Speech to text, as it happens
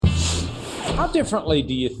How differently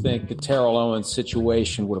do you think the Terrell Owens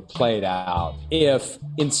situation would have played out if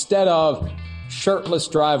instead of shirtless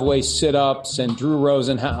driveway sit-ups and Drew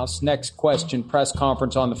Rosenhaus next question press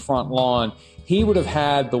conference on the front lawn, he would have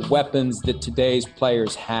had the weapons that today's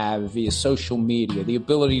players have via social media, the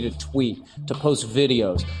ability to tweet, to post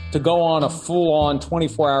videos, to go on a full-on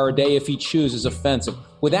 24-hour day if he chooses offensive?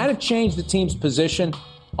 Would that have changed the team's position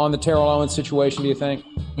on the Terrell Owens situation, do you think?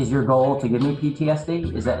 Is your goal to give me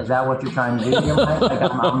PTSD? Is that what you're trying to do? Like,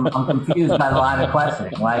 I'm confused by the line of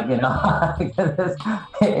questioning. Like, it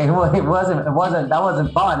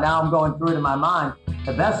wasn't fun. Now I'm going through it in my mind.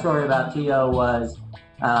 The best story about T.O. was,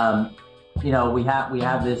 we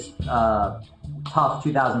have this tough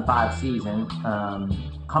 2005 season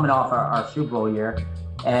coming off our Super Bowl year.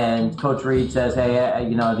 And Coach Reed says, hey, at the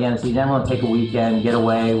end of the season, everyone take a weekend, get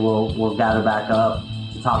away. We'll gather back up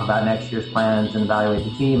to talk about next year's plans and evaluate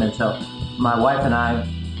the team. And so my wife and I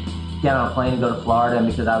get on a plane and go to Florida. And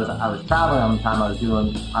because I was traveling on the time I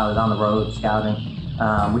was on the road scouting,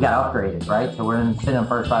 we got upgraded, right? So we're sitting in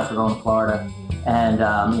first class, we're going to Florida. And,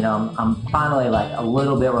 I'm finally like a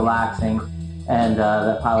little bit relaxing. And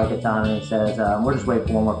the pilot gets on and he says, we're just waiting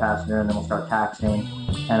for one more passenger and then we'll start taxiing.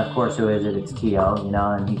 And of course, who is it? It's T.O.,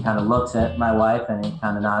 and he kind of looks at my wife and he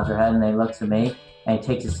kind of nods her head and then he looks at me and he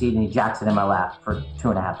takes a seat and he jacks it in my lap for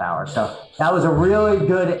 2.5 hours. So that was a really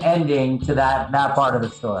good ending to that part of the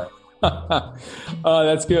story. Oh,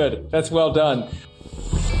 that's good. That's well done.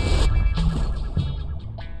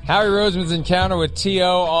 Howie Roseman's encounter with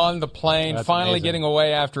T.O. on the plane, That's finally amazing. Getting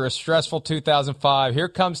away after a stressful 2005. Here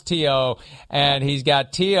comes T.O., and he's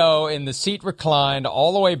got T.O. in the seat reclined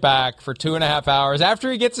all the way back for 2.5 hours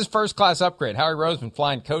after he gets his first-class upgrade. Howie Roseman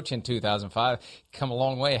flying coach in 2005. Come a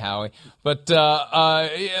long way, Howie. But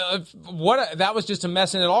that was just a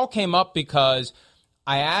mess, and it all came up because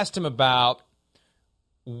I asked him about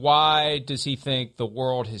why does he think the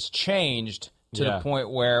world has changed to the point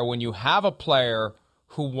where when you have a player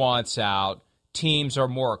who wants out, teams are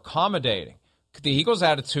more accommodating. The Eagles'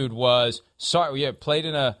 attitude was, sorry, you played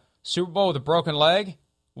in a Super Bowl with a broken leg,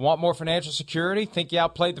 want more financial security, think you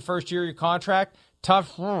outplayed the first year of your contract,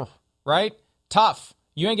 tough, right? Tough.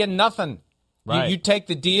 You ain't getting nothing. Right. You take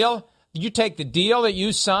the deal. You take the deal that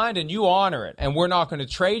you signed and you honor it. And we're not going to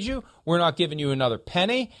trade you. We're not giving you another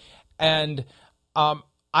penny. And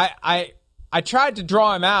I tried to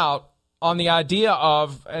draw him out on the idea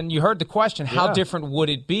of, and you heard the question, how different would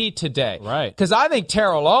it be today? Right. Because I think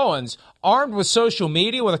Terrell Owens, armed with social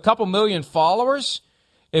media with a couple million followers,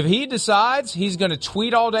 if he decides he's going to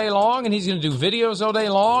tweet all day long and he's going to do videos all day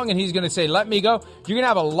long and he's going to say, let me go, you're going to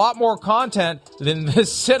have a lot more content than the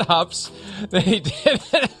sit-ups that he did.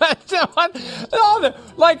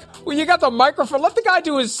 Like, when you got the microphone, let the guy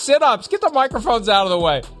do his sit-ups. Get the microphones out of the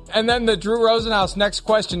way. And then the Drew Rosenhaus, next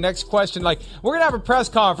question. Like, we're going to have a press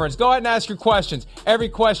conference. Go ahead and ask your questions. Every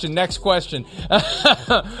question, next question.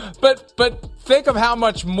 But think of how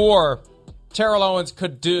much more Terrell Owens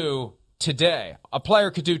could do today. A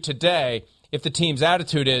player could do today if the team's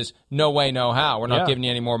attitude is no way, no how. We're not giving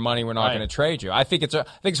you any more money. We're not going to trade you. I think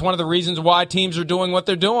it's one of the reasons why teams are doing what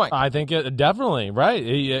they're doing. I think it definitely, right.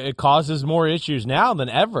 It causes more issues now than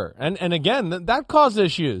ever. And again, that caused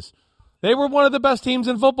issues. They were one of the best teams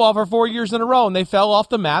in football for 4 years in a row, and they fell off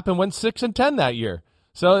the map and went 6-10 that year.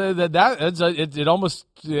 So it almost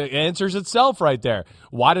answers itself right there.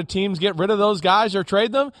 Why do teams get rid of those guys or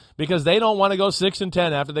trade them? Because they don't want to go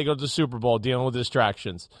 6-10 after they go to the Super Bowl dealing with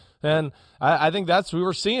distractions. And I think that's what we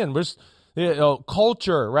were seeing.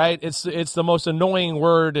 Culture, right? It's the most annoying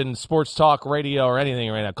word in sports talk radio or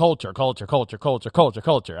anything right now. Culture.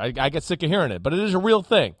 I get sick of hearing it, but it is a real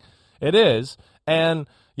thing. It is. And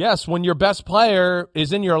yes, when your best player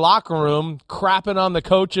is in your locker room crapping on the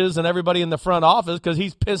coaches and everybody in the front office because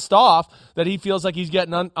he's pissed off that he feels like he's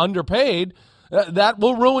getting underpaid, that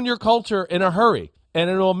will ruin your culture in a hurry. And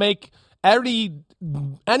it will make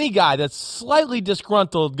any guy that's slightly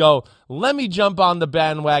disgruntled go, let me jump on the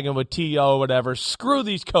bandwagon with T.O. or whatever, screw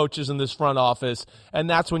these coaches in this front office, and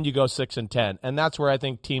that's when you go 6-10. And that's where I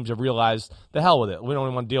think teams have realized, the hell with it. We don't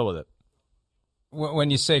even want to deal with it.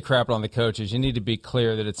 When you say crap on the coaches, you need to be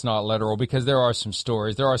clear that it's not literal because there are some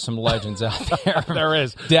stories. There are some legends out there. There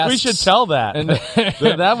is. Desks. We should tell that. And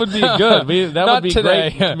that would be good. That would be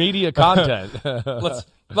today. Great media content. Let's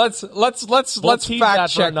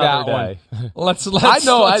fact check that one. I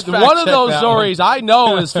know one of those stories I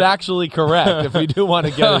know is factually correct. If we do want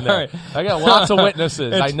to get in there, right. I got lots of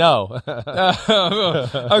witnesses. I know.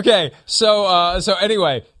 Okay, so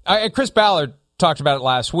anyway, Chris Ballard talked about it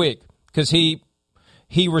last week because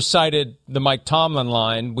he recited the Mike Tomlin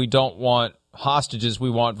line, we don't want hostages, we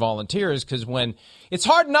want volunteers, because when it's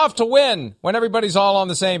hard enough to win when everybody's all on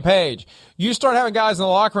the same page, you start having guys in the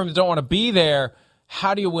locker room that don't want to be there.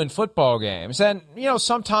 How do you win football games? And,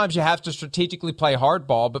 sometimes you have to strategically play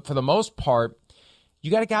hardball, but for the most part,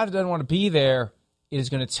 you got a guy that doesn't want to be there. It is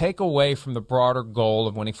going to take away from the broader goal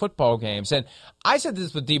of winning football games. And I said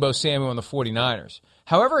this with Deebo Samuel and the 49ers.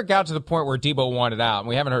 However, it got to the point where Deebo wanted out, and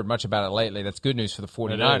we haven't heard much about it lately. That's good news for the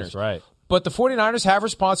 49ers. It is, right. But the 49ers have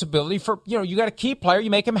responsibility for, you got a key player, you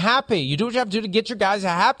make him happy. You do what you have to do to get your guys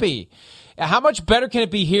happy. How much better can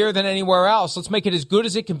it be here than anywhere else? Let's make it as good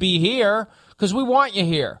as it can be here, because we want you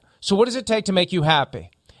here. So what does it take to make you happy?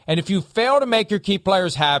 And if you fail to make your key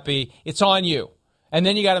players happy, it's on you. And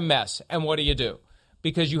then you got a mess. And what do?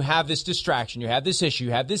 Because you have this distraction, you have this issue,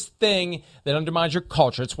 you have this thing that undermines your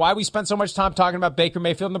culture. It's why we spent so much time talking about Baker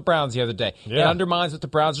Mayfield and the Browns the other day. Yeah. It undermines what the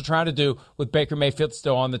Browns are trying to do with Baker Mayfield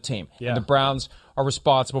still on the team. Yeah. And the Browns are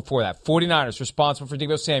responsible for that. 49ers responsible for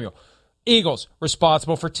Deebo Samuel. Eagles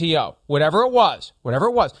responsible for T.O. Whatever it was.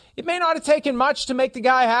 It may not have taken much to make the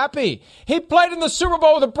guy happy. He played in the Super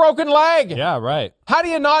Bowl with a broken leg. Yeah, right. How do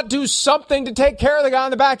you not do something to take care of the guy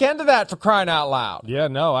on the back end of that, for crying out loud? Yeah,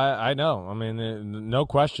 no, I know. I mean, no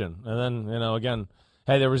question. And then, again,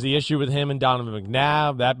 hey, there was the issue with him and Donovan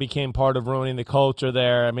McNabb. That became part of ruining the culture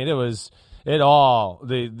there. I mean, it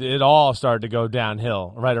all started to go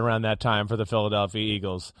downhill right around that time for the Philadelphia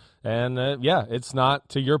Eagles. And, it's not,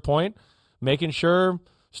 to your point, making sure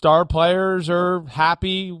star players are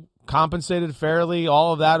happy, compensated fairly,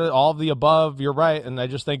 all of that, all of the above. You're right. And I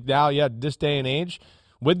just think now, this day and age,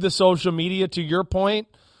 with the social media, to your point,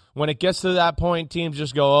 when it gets to that point, teams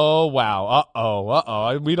just go, oh,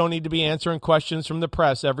 wow, we don't need to be answering questions from the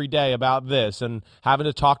press every day about this and having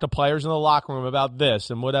to talk to players in the locker room about this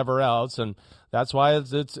and whatever else. And that's why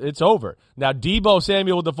it's over. Now, Deebo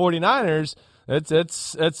Samuel with the 49ers,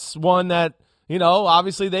 it's one that,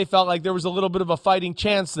 obviously they felt like there was a little bit of a fighting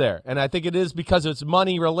chance there. And I think it is because it's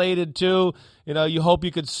money related to, you hope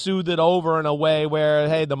you could soothe it over in a way where,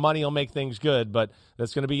 hey, the money will make things good. But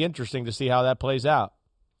it's going to be interesting to see how that plays out.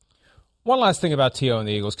 One last thing about T.O. and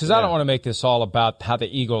the Eagles, because I don't want to make this all about how the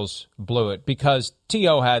Eagles blew it, because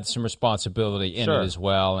T.O. had some responsibility in it as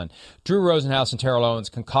well. And Drew Rosenhaus and Terrell Owens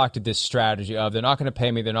concocted this strategy of, they're not going to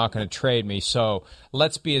pay me, they're not going to trade me, so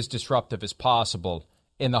let's be as disruptive as possible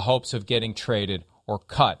in the hopes of getting traded or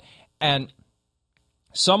cut. And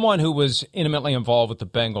someone who was intimately involved with the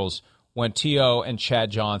Bengals when T.O. and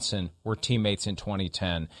Chad Johnson were teammates in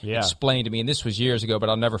 2010 explained to me, and this was years ago, but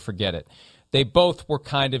I'll never forget it. They both were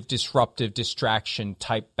kind of disruptive,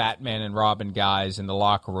 distraction-type Batman and Robin guys in the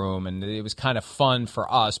locker room, and it was kind of fun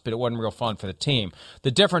for us, but it wasn't real fun for the team.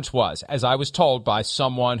 The difference was, as I was told by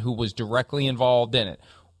someone who was directly involved in it,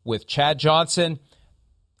 with Chad Johnson,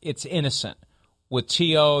 it's innocent. With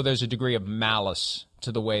T.O., there's a degree of malice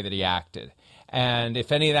to the way that he acted. And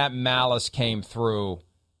if any of that malice came through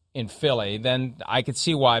in Philly, then I could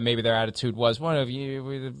see why maybe their attitude was, well,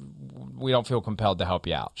 we don't feel compelled to help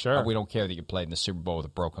you out. Sure. We don't care that you played in the Super Bowl with a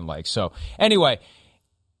broken leg. So anyway,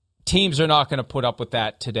 teams are not going to put up with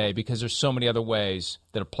that today, because there's so many other ways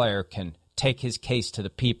that a player can take his case to the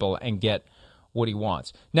people and get what he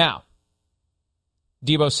wants. Now,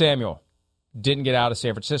 Deebo Samuel didn't get out of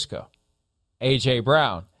San Francisco. A.J.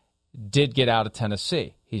 Brown did get out of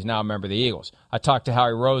Tennessee. He's now a member of the Eagles. I talked to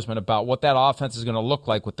Howie Roseman about what that offense is going to look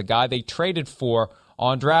like with the guy they traded for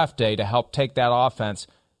on draft day to help take that offense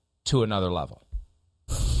to another level.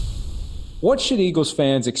 What should Eagles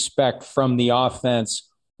fans expect from the offense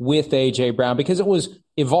with A.J. Brown? Because it was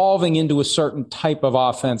evolving into a certain type of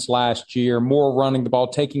offense last year, more running the ball,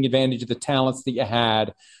 taking advantage of the talents that you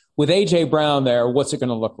had. With A.J. Brown there, what's it going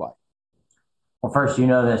to look like? Well, first,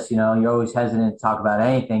 this, you're always hesitant to talk about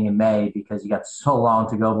anything in May because you got so long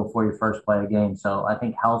to go before you first play a game. So I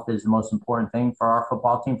think health is the most important thing for our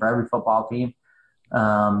football team, for every football team,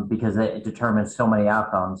 because it determines so many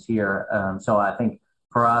outcomes here. So I think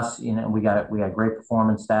for us, we got great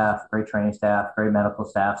performance staff, great training staff, great medical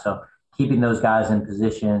staff. So keeping those guys in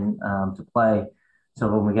position to play.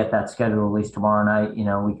 So when we get that schedule released tomorrow night,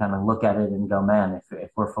 we kind of look at it and go, man, if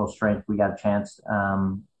we're full strength, we got a chance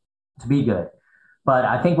to be good. But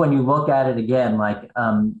I think when you look at it again,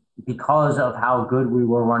 because of how good we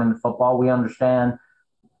were running the football, we understand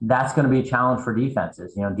that's going to be a challenge for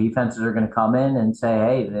defenses. Defenses are going to come in and say,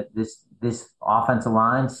 hey, this offensive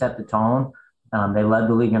line set the tone. They led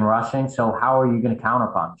the league in rushing. So how are you going to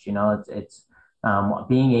counterpunch? It's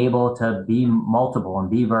being able to be multiple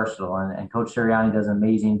and be versatile. And Coach Sirianni does an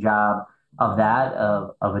amazing job of that,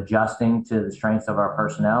 of adjusting to the strengths of our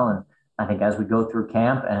personnel. And I think as we go through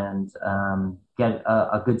camp and get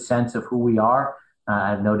a good sense of who we are, I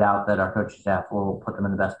have no doubt that our coaching staff will put them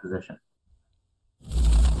in the best position.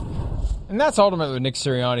 And that's ultimately what Nick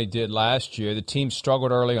Sirianni did last year. The team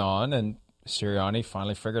struggled early on, and Sirianni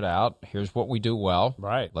finally figured out, here's what we do well.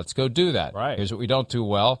 Right. Let's go do that. Right. Here's what we don't do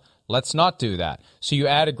well. Let's not do that. So you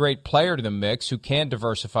add a great player to the mix who can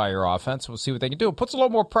diversify your offense. We'll see what they can do. It puts a little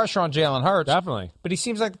more pressure on Jalen Hurts. Definitely. But he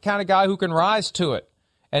seems like the kind of guy who can rise to it.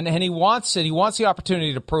 And he wants it. He wants the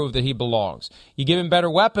opportunity to prove that he belongs. You give him better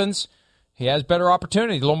weapons, he has better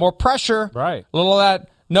opportunity. A little more pressure. Right. A little of that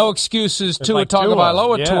no excuses Tua like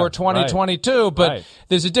Tagovailoa Tua. tour Yeah, 2022. right. But Right.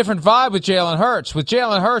 there's a different vibe with Jalen Hurts. With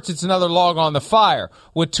Jalen Hurts, it's another log on the fire.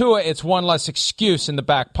 With Tua, it's one less excuse in the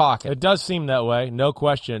back pocket. It does seem that way, no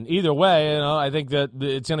question. Either way, I think that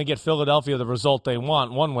it's going to get Philadelphia the result they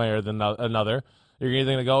want one way or another. You're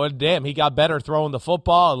either going to go, damn, he got better throwing the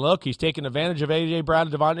football, and look, he's taking advantage of A.J. Brown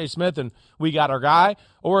and Devontae Smith, and we got our guy.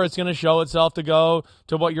 Or it's going to show itself to go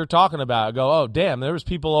to what you're talking about. Go, oh, damn, there was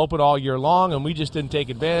people open all year long, and we just didn't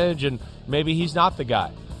take advantage, and maybe he's not the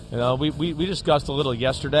guy. We discussed a little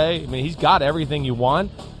yesterday. I mean, he's got everything you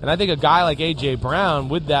want, and I think a guy like A.J. Brown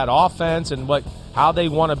with that offense and how they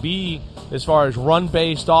want to be as far as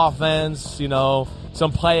run-based offense,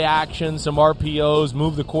 some play action, some RPOs,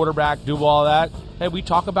 move the quarterback, do all that. Hey, we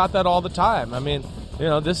talk about that all the time. I mean,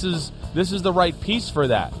 this is the right piece for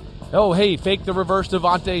that. Oh, hey, fake the reverse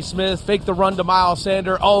Devontae Smith, fake the run to Miles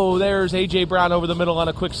Sanders. Oh, there's A.J. Brown over the middle on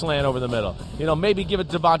a quick slant over the middle. Maybe give it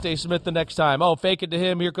to Devontae Smith the next time. Oh, fake it to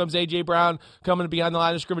him. Here comes A.J. Brown coming behind the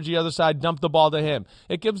line of scrimmage the other side. Dump the ball to him.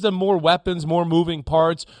 It gives them more weapons, more moving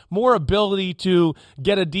parts, more ability to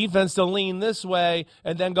get a defense to lean this way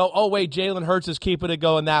and then go, oh, wait, Jalen Hurts is keeping it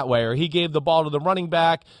going that way. Or he gave the ball to the running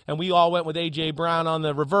back, and we all went with A.J. Brown on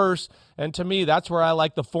the reverse. And to me, that's where I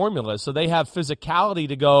like the formula. So they have physicality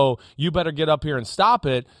to go, you better get up here and stop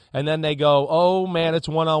it. And then they go, oh, man, it's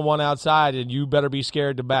one-on-one outside, and you better be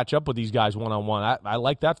scared to match up with these guys one-on-one. I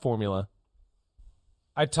like that formula.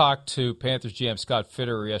 I talked to Panthers GM Scott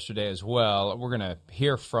Fritter yesterday as well. We're going to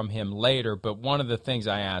hear from him later, but one of the things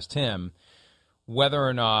I asked him, whether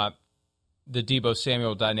or not the Deebo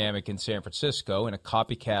Samuel dynamic in San Francisco in a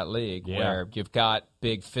copycat league where you've got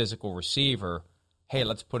big physical receiver, hey,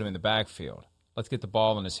 let's put him in the backfield. Let's get the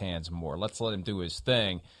ball in his hands more. Let's let him do his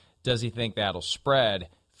thing. Does he think that'll spread?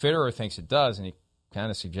 Fitterer thinks it does, and he kind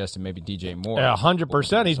of suggested maybe DJ Moore.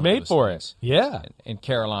 100%. He's made for it. Yeah. In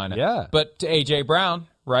Carolina. Yeah. But to A.J. Brown,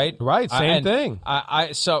 right? Right, same thing.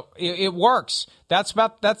 So it works. That's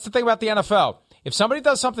the thing about the NFL. If somebody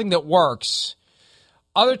does something that works,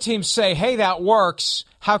 other teams say, hey, that works.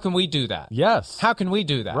 How can we do that? Yes. How can we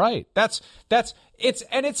do that? Right.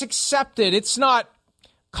 It's accepted. It's not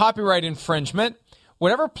copyright infringement.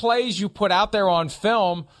 Whatever plays you put out there on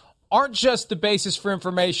film aren't just the basis for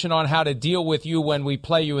information on how to deal with you when we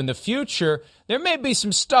play you in the future. There may be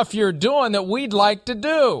some stuff you're doing that we'd like to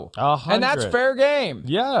do. 100. And that's fair game.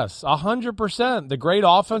 Yes, 100%. The great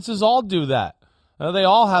offenses all do that. They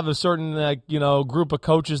all have a certain group of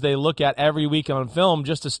coaches they look at every week on film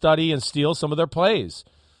just to study and steal some of their plays.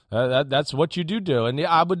 That's what you do. And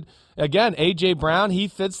I would, again, A.J. Brown, he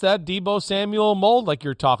fits that Deebo Samuel mold like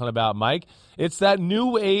you're talking about, Mike. It's that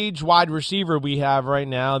new age wide receiver we have right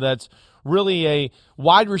now that's really a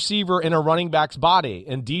wide receiver in a running back's body.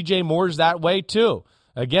 And DJ Moore's that way too.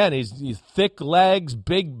 Again, he's thick legs,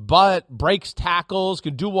 big butt, breaks tackles,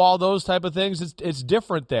 can do all those type of things. It's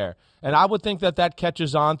different there. And I would think that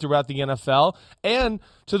catches on throughout the NFL. And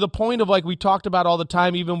to the point of like we talked about all the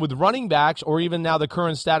time, even with running backs or even now the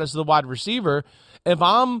current status of the wide receiver, if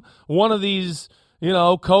I'm one of these,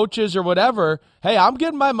 coaches or whatever, hey, I'm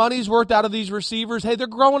getting my money's worth out of these receivers. Hey, they're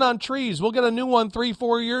growing on trees. We'll get a new one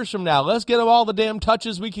 3-4 years from now. Let's get them all the damn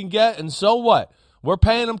touches we can get. And so what? We're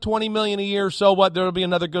paying them $20 million a year. So what? There'll be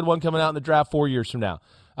another good one coming out in the draft 4 years from now.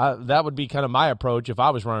 That would be kind of my approach if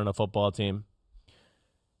I was running a football team.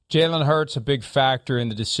 Jalen Hurts, a big factor in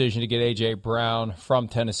the decision to get A.J. Brown from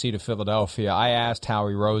Tennessee to Philadelphia. I asked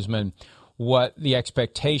Howie Roseman what the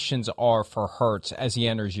expectations are for Hurts as he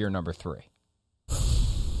enters year number 3.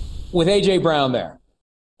 With A.J. Brown there,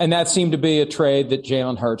 and that seemed to be a trade that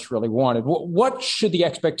Jalen Hurts really wanted. What should the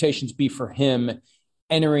expectations be for him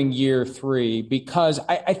entering year 3? Because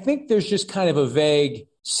I think there's just kind of a vague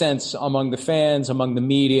sense among the fans, among the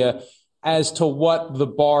media, as to what the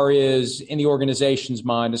bar is in the organization's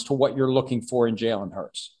mind as to what you're looking for in Jalen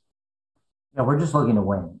Hurts. We're just looking to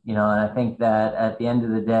win, and I think that at the end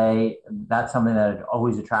of the day, that's something that had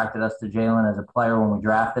always attracted us to Jalen as a player when we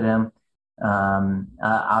drafted him.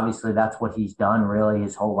 Obviously, that's what he's done really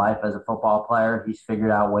his whole life as a football player. He's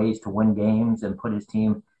figured out ways to win games and put his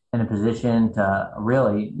team in a position to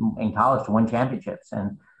really, in college, to win championships.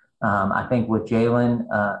 And I think with Jalen,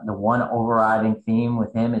 the one overriding theme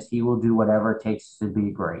with him is he will do whatever it takes to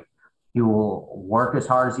be great. He will work as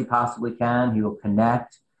hard as he possibly can. He will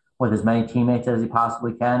connect with as many teammates as he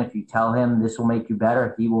possibly can. If you tell him this will make you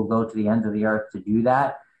better, he will go to the ends of the earth to do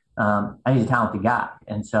that. And he's a talented guy.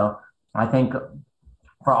 And so I think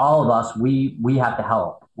for all of us, we have to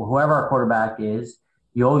help. Well, whoever our quarterback is,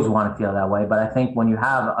 you always want to feel that way. But I think when you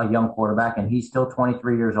have a young quarterback, and he's still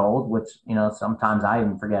 23 years old, which, sometimes I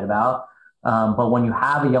even forget about. But when you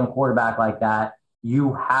have a young quarterback like that,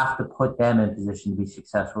 you have to put them in position to be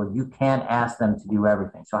successful. You can't ask them to do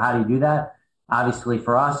everything. So how do you do that? Obviously,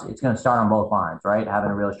 for us, it's going to start on both lines, right?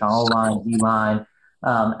 Having a really strong O-line, D-line,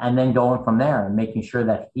 and then going from there and making sure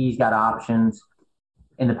that he's got options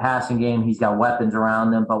in the passing game. He's got weapons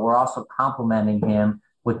around him, but we're also complementing him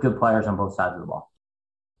with good players on both sides of the ball.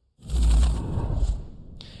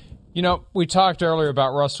 We talked earlier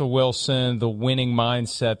about Russell Wilson, the winning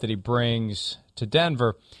mindset that he brings to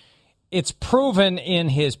Denver. It's proven in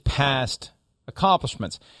his past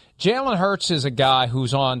accomplishments. Jalen Hurts is a guy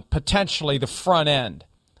who's on potentially the front end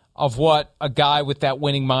of what a guy with that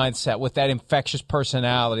winning mindset, with that infectious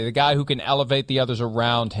personality, the guy who can elevate the others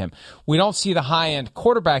around him. We don't see the high-end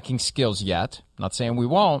quarterbacking skills yet. I'm not saying we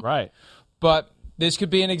won't. Right. But this could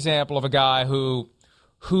be an example of a guy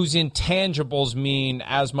whose intangibles mean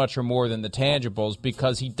as much or more than the tangibles,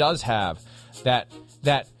 because he does have that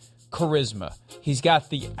charisma. He's got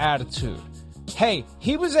the attitude. Hey,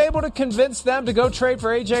 he was able to convince them to go trade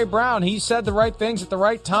for A.J. Brown. He said the right things at the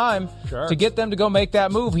right time to get them to go make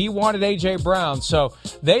that move. He wanted A.J. Brown. So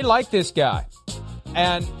they like this guy.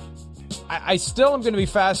 And I still am going to be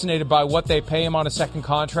fascinated by what they pay him on a second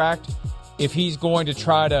contract, if he's going to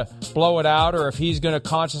try to blow it out or if he's going to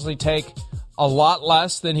consciously take a lot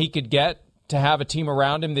less than he could get to have a team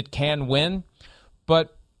around him that can win.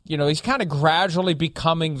 But, he's kind of gradually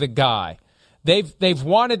becoming the guy. They've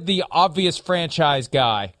wanted the obvious franchise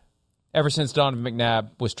guy ever since Donovan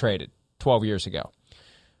McNabb was traded 12 years ago.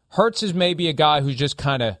 Hurts is maybe a guy who's just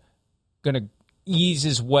kind of going to ease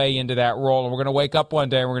his way into that role, and we're going to wake up one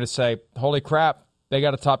day and we're going to say, holy crap, they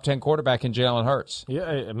got a top 10 quarterback in Jalen Hurts. Yeah,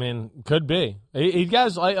 I mean, could be. He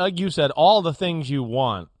has, like you said, all the things you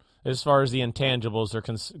want as far as the intangibles are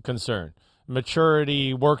concerned.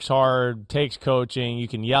 Maturity, works hard, takes coaching, you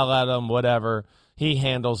can yell at him, whatever. He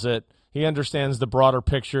handles it. He understands the broader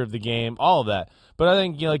picture of the game, all of that. But I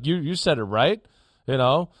think, like you said it right.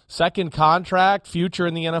 Second contract, future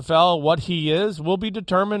in the NFL, what he is, will be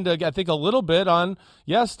determined, I think, a little bit on,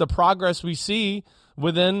 yes, the progress we see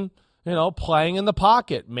within, playing in the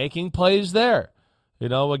pocket, making plays there.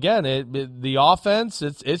 Again, the offense,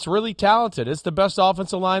 it's really talented. It's the best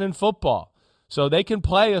offensive line in football. So they can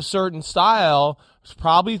play a certain style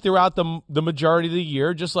probably throughout the majority of the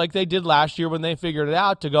year, just like they did last year when they figured it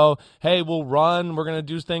out to go, hey, we'll run, we're going to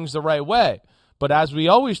do things the right way. But as we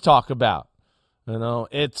always talk about,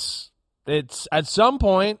 it's at some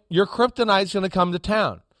point your kryptonite's going to come to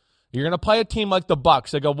town. You're going to play a team like the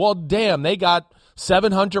Bucs. They go, well, damn, they got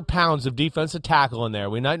 700 pounds of defensive tackle in there.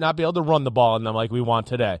 We might not be able to run the ball in them like we want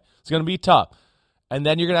today. It's going to be tough. And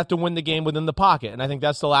then you're going to have to win the game within the pocket. And I think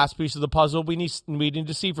that's the last piece of the puzzle we need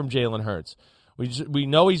to see from Jalen Hurts. We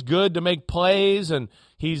know he's good to make plays, and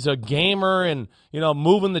he's a gamer and,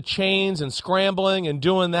 moving the chains and scrambling and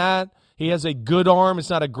doing that. He has a good arm. It's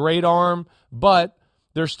not a great arm, but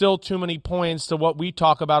there's still too many points to what we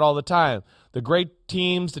talk about all the time. The great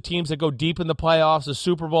teams, the teams that go deep in the playoffs, the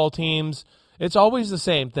Super Bowl teams, it's always the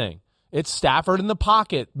same thing. It's Stafford in the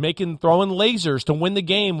pocket, throwing lasers to win the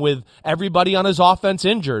game with everybody on his offense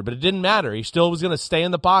injured, but it didn't matter. He still was going to stay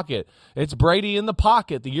in the pocket. It's Brady in the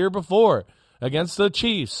pocket the year before against the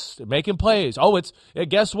Chiefs, making plays.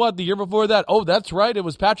 Guess what? The year before that, that's right, it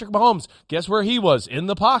was Patrick Mahomes. Guess where he was? In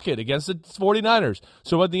the pocket against the 49ers.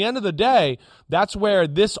 So at the end of the day, that's where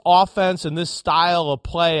this offense and this style of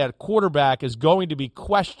play at quarterback is going to be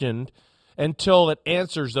questioned until it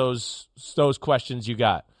answers those questions you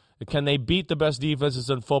got. Can they beat the best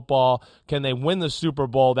defenses in football? Can they win the Super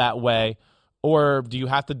Bowl that way? Or do you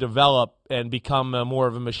have to develop and become more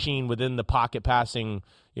of a machine within the pocket passing,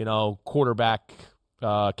 quarterback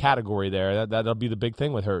category there? That'll be the big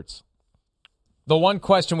thing with Hurts. The one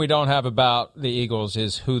question we don't have about the Eagles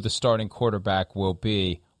is who the starting quarterback will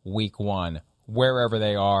be week one, wherever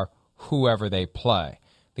they are, whoever they play.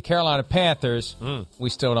 The Carolina Panthers,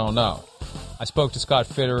 we still don't know. I spoke to Scott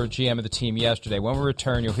Fritter, GM of the team, yesterday. When we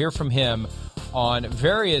return, you'll hear from him on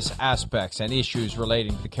various aspects and issues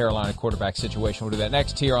relating to the Carolina quarterback situation. We'll do that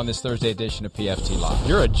next here on this Thursday edition of PFT Live.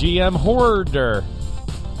 You're a GM hoarder.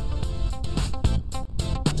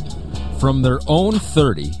 From their own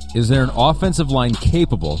 30, is there an offensive line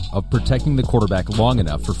capable of protecting the quarterback long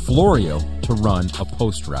enough for Florio to run a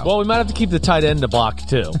post route? Well, we might have to keep the tight end to block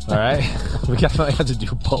too. All right, we might have to do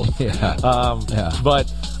both.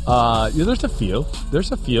 But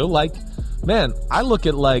there's a few. Like, man, I look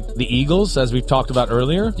at like the Eagles, as we've talked about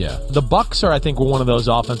earlier. Yeah. The Bucs are, I think, one of those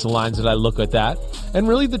offensive lines that I look at that. And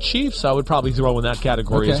really the Chiefs I would probably throw in that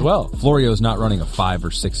category as well. Florio's not running a 5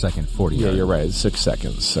 or 6 second 40 Yeah, yard. you're right. 6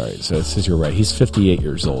 seconds. Sorry. So it says you're right. He's 58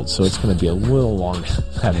 years old, so it's going to be a little long.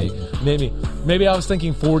 Maybe I was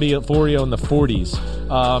thinking Florio in the 40s.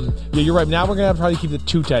 Yeah, you're right. Now we're going to have to probably keep the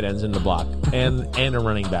 2 tight ends in the block and a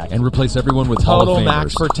running back. And replace everyone with total Hall of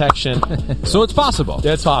max Famers. protection. So it's possible.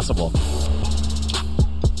 It's possible.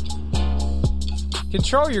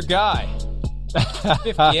 Control your guy.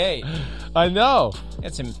 58. I know.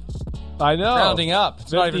 That's him I know. rounding up.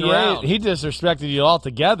 It's not even round. He disrespected you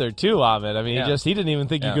altogether, too, Ahmed. I mean, he didn't even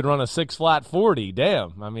think you could run a 6 flat 40.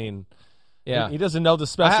 Damn. I mean, he doesn't know the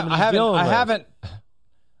specimen he's dealing with.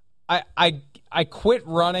 I quit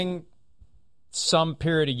running some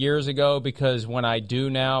period of years ago because when I do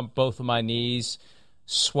now, both of my knees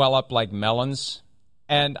swell up like melons.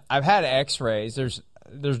 And I've had x-rays. There's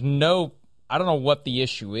no, I don't know what the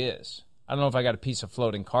issue is. I don't know if I got a piece of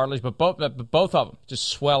floating cartilage, but both of them just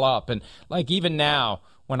swell up. And like even now,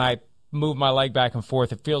 when I move my leg back and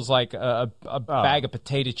forth, it feels like a bag of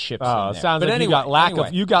potato chips. Oh, in it sounds there. like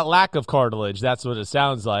you got lack of cartilage. That's what it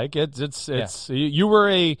sounds like. You were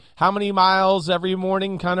a how many miles every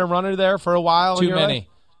morning kind of runner there for a while? Too many. Life?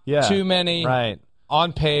 Yeah. Too many. Right.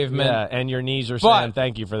 On pavement. Yeah, and your knees are saying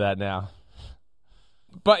thank you for that now.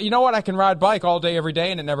 But you know what? I can ride bike all day, every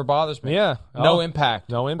day, and it never bothers me. Yeah. No impact.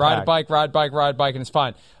 No impact. Ride bike, and it's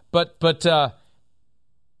fine. But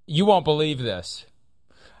you won't believe this.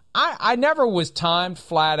 I never was timed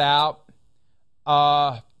flat out.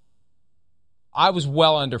 I was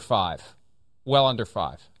well under 5.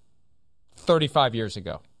 35 years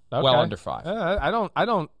ago. Okay. Well under 5. I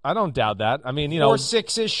don't doubt that. I mean,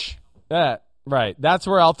 4.6-ish. Yeah. Right. That's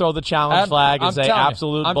where I'll throw the challenge flag and say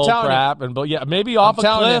absolute bull crap. And maybe off a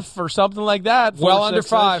cliff or something like that. Well under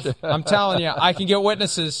 5. I'm telling you. I can get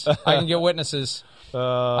witnesses. There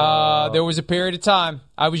was a period of time.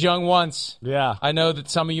 I was young once. Yeah. I know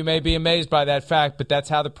that some of you may be amazed by that fact, but that's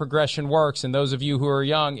how the progression works. And those of you who are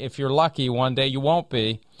young, if you're lucky, one day you won't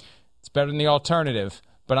be. It's better than the alternative.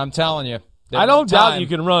 But I'm telling you. I don't doubt you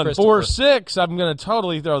can run 4.6. I'm going to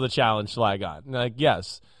totally throw the challenge flag on. Like,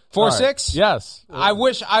 yes. 4.6? Right. Yes. I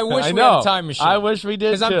wish we had a time machine. I wish we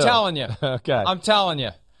did too. Because I'm telling you. Okay. I'm telling you.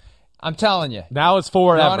 Now it's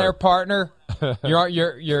forever. Your on-air partner.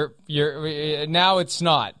 You're now it's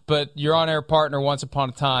not, but your on-air partner once upon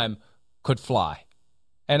a time could fly.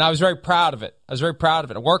 And I was very proud of it. I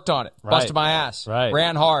worked on it. Right. Busted my ass. Right.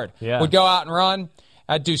 Ran hard. Yeah. Would go out and run.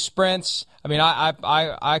 I'd do sprints. I mean,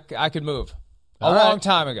 I could move. Long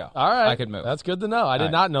time ago. All right. I could move. That's good to know. I did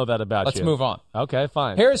not know that about you. Let's move on. Okay,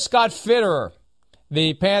 fine. Here's Scott Fitterer,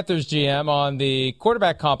 the Panthers GM, on the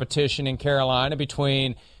quarterback competition in Carolina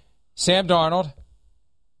between Sam Darnold,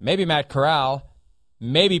 maybe Matt Corral,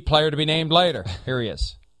 maybe player to be named later. Here he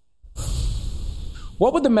is.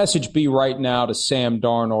 What would the message be right now to Sam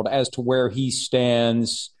Darnold as to where he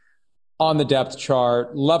stands on the depth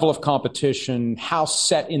chart, level of competition, how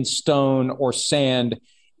set in stone or sand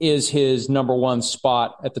is his number one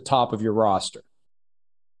spot at the top of your roster?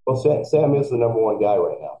 Well, Sam is the number one guy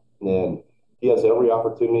right now, and he has every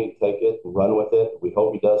opportunity to take it and run with it. We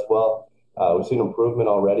hope he does well. We've seen improvement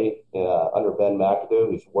already under Ben McAdoo.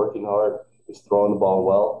 He's working hard. He's throwing the ball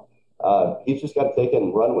well. He's just got to take it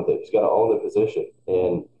and run with it. He's got to own the position.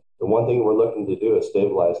 And the one thing we're looking to do is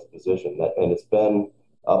stabilize the position. And it's been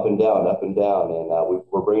up and down. And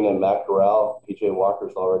we're bringing in Matt Corral. P.J.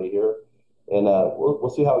 Walker's already here. And we'll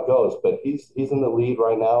see how it goes. But he's in the lead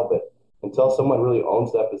right now. But until someone really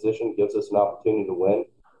owns that position, gives us an opportunity to win,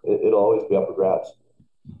 it'll always be up for grabs.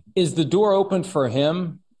 Is the door open for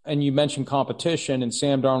him? And you mentioned competition, and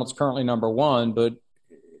Sam Darnold's currently number one. But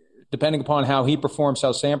depending upon how he performs,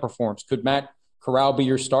 how Sam performs, could Matt Corral be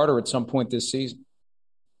your starter at some point this season?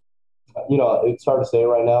 It's hard to say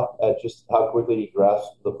right now. Just how quickly he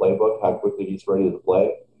grasps the playbook, how quickly he's ready to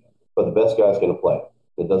play. But the best guy's going to play.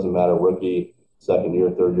 It doesn't matter, rookie, second year,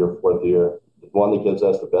 third year, fourth year. The one that gives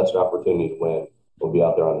us the best opportunity to win will be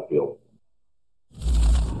out there on the field.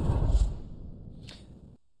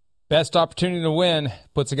 Best opportunity to win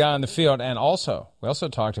puts a guy on the field. And we also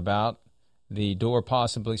talked about the door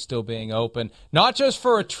possibly still being open, not just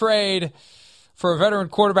for a trade for a veteran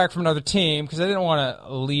quarterback from another team, because I didn't want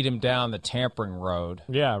to lead him down the tampering road.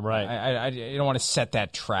 Yeah, right. I don't want to set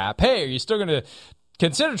that trap. Hey, are you still going to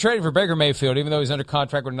consider trading for Baker Mayfield, even though he's under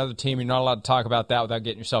contract with another team. You're not allowed to talk about that without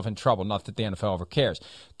getting yourself in trouble. Not that the NFL ever cares.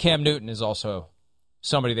 Cam Newton is also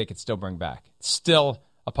somebody they could still bring back. Still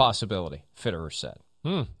a possibility, Fitterer said.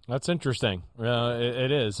 That's interesting.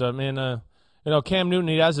 It is. I mean, Cam Newton,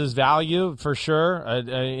 he has his value for sure.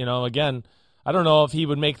 Again, I don't know if he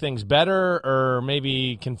would make things better or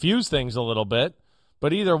maybe confuse things a little bit.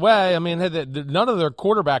 But either way, I mean, none of their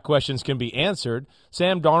quarterback questions can be answered.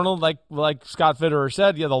 Sam Darnold, like Scott Fitterer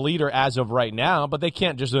said, the leader as of right now, but they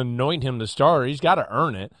can't just anoint him the starter. He's got to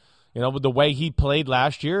earn it. With the way he played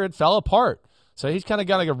last year, it fell apart. So he's kind of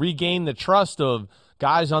got to regain the trust of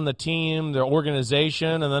guys on the team, their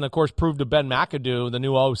organization, and then, of course, prove to Ben McAdoo, the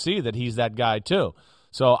new OC, that he's that guy too.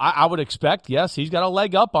 So I would expect, yes, he's got a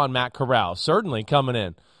leg up on Matt Corral, certainly coming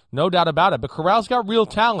in. No doubt about it. But Corral's got real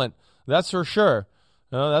talent, that's for sure.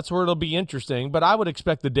 That's where it'll be interesting. But I would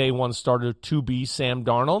expect the day one starter to be Sam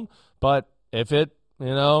Darnold. But if it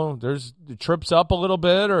trips up a little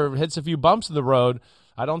bit or hits a few bumps in the road,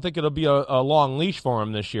 I don't think it'll be a long leash for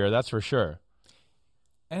him this year. That's for sure.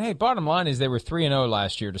 And, hey, bottom line is they were 3-0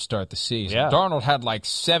 last year to start the season. Yeah. Darnold had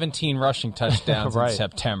 17 rushing touchdowns right. in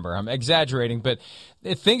September. I'm exaggerating, but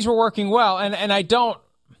things were working well. And I don't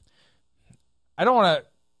want to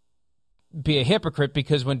be a hypocrite,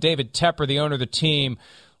 because when David Tepper, the owner of the team,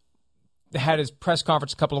 had his press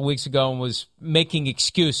conference a couple of weeks ago and was making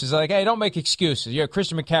excuses, like, hey, don't make excuses.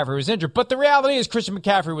 Christian McCaffrey was injured. But the reality is Christian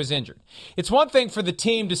McCaffrey was injured. It's one thing for the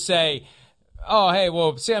team to say, oh, hey,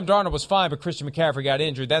 well, Sam Darnold was fine, but Christian McCaffrey got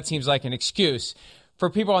injured. That seems like an excuse. For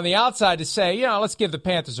people on the outside to say, let's give the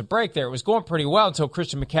Panthers a break there. It was going pretty well until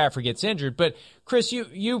Christian McCaffrey gets injured. But, Chris,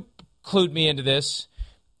 you clued me into this.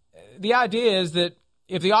 The idea is that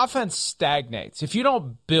if the offense stagnates, if you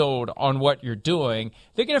don't build on what you're doing,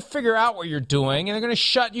 they're going to figure out what you're doing, and they're going to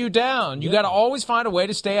shut you down. You got to always find a way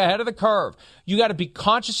to stay ahead of the curve. You got to be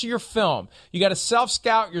conscious of your film. You got to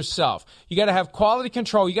self-scout yourself. You got to have quality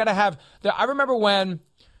control. You got to have I remember when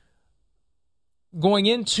going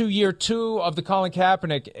into year 2 of the Colin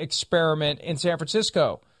Kaepernick experiment in San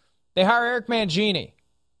Francisco, they hired Eric Mangini,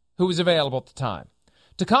 who was available at the time,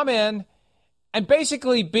 to come in and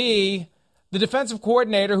basically be the defensive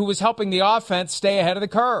coordinator who was helping the offense stay ahead of the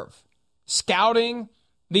curve, scouting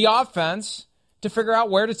the offense to figure out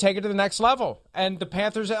where to take it to the next level. And the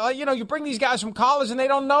Panthers, you bring these guys from college and they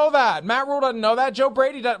don't know that. Matt Rule doesn't know that. Joe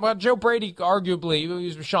Brady doesn't. Well, Joe Brady arguably, he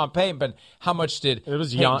was with Sean Payton, but how much did it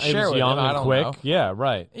was young? It was young and quick. Know. Yeah,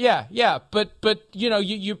 right. Yeah. But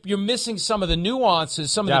you're missing some of the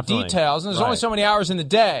nuances, some of the details, and there's only so many hours in the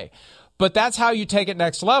day. But that's how you take it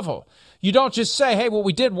next level. You don't just say, hey, well,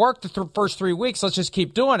 we did work the first 3 weeks. Let's just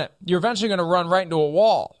keep doing it. You're eventually going to run right into a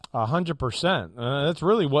wall. 100%. That's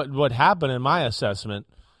really what happened in my assessment.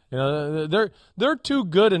 They're too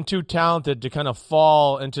good and too talented to kind of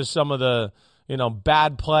fall into some of the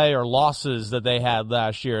bad play or losses that they had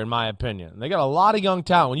last year, in my opinion. They got a lot of young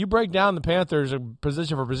talent. When you break down the Panthers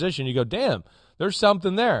position for position, you go, damn, there's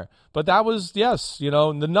something there. But that was,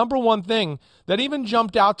 the number one thing that even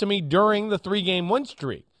jumped out to me during the 3-game win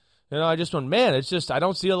streak. I just went, man, it's just I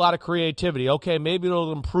don't see a lot of creativity. Okay, maybe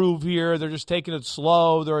it'll improve here. They're just taking it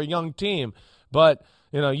slow. They're a young team. But,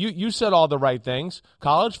 you said all the right things.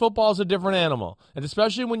 College football is a different animal. And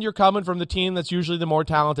especially when you're coming from the team that's usually the more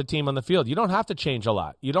talented team on the field. You don't have to change a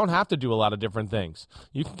lot. You don't have to do a lot of different things.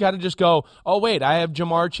 You can kind of just go, oh, wait, I have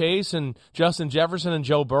Jamar Chase and Justin Jefferson and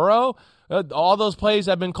Joe Burrow. All those plays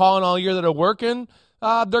I've been calling all year that are working,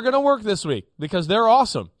 they're going to work this week because they're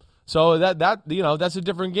awesome. So that's a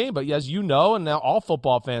different game. But as you know, and now all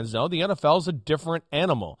football fans know, the NFL is a different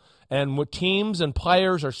animal. And with teams and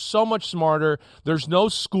players are so much smarter. There's no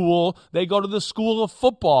school. They go to the school of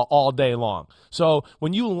football all day long. So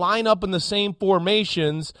when you line up in the same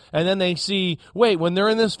formations and then they see, wait, when they're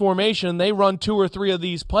in this formation, they run 2 or 3 of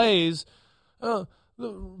these plays,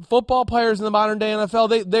 football players in the modern day NFL,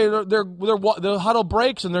 the huddle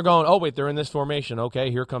breaks and they're going, oh wait, they're in this formation. Okay,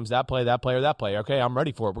 here comes that play, that play, or that play. Okay, I'm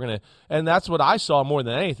ready for it. And that's what I saw more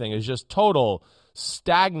than anything is just total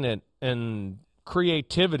stagnant and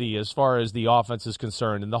creativity as far as the offense is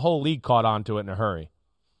concerned, and the whole league caught on to it in a hurry.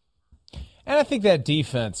 And I think that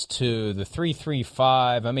defense too, the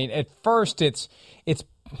 3-3-5. I mean, at first it's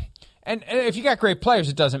and if you got great players,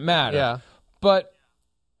 it doesn't matter. Yeah, but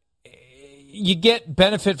you get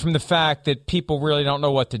benefit from the fact that people really don't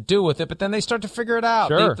know what to do with it, but then they start to figure it out.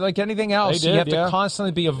 Sure. Like anything else, you have to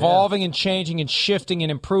constantly be evolving and changing and shifting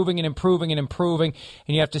and improving and improving and improving,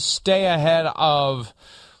 and you have to stay ahead of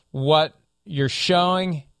what you're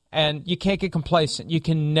showing, and you can't get complacent. You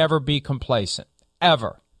can never be complacent,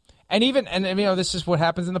 ever. this is what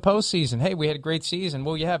happens in the postseason. Hey, we had a great season.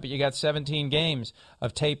 Well, yeah, but you got 17 games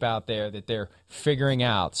of tape out there that they're figuring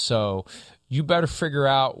out. So you better figure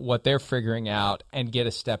out what they're figuring out and get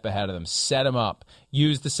a step ahead of them. Set them up.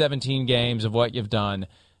 Use the 17 games of what you've done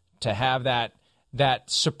to have that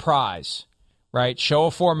surprise, right? Show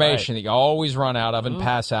a formation that you always run out of and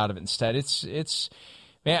pass out of it. Instead, it's.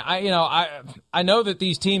 Man, I know that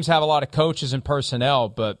these teams have a lot of coaches and personnel,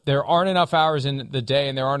 but there aren't enough hours in the day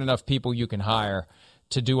and there aren't enough people you can hire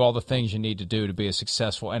to do all the things you need to do to be a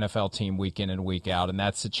successful NFL team week in and week out. And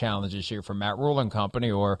that's the challenge this year for Matt Rule and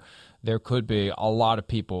company, or there could be a lot of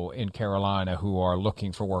people in Carolina who are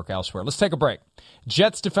looking for work elsewhere. Let's take a break.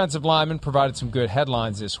 Jets defensive linemen provided some good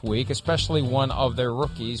headlines this week, especially one of their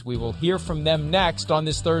rookies. We will hear from them next on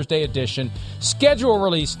this Thursday edition, schedule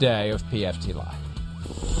release day of PFT Live.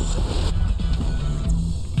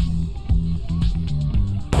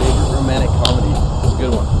 Favorite romantic comedy? It's a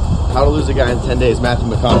good one. How to Lose a Guy in 10 Days, Matthew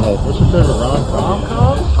McConaughey. What's your favorite rom-com?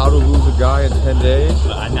 How to Lose a Guy in 10 Days.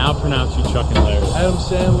 I now pronounce you Chuck and Larry. Adam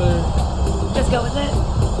Sandler. Just go with it?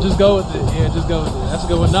 Just go with it. Yeah, just go with it. That's a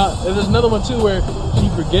good one. There's another one, too, where she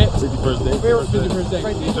forgets. 51st Date. 51st Date.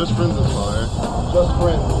 Right there. Just Friends is fire. Just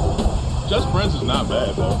Friends. Just Friends is not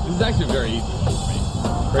bad, though. This is actually very easy for me.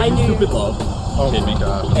 I Crazy knew. Stupid Love. Oh my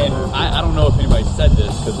gosh. And I don't know if anybody said this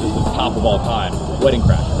because this is top of all time. Wedding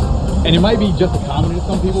Crashers. And it might be just a comedy to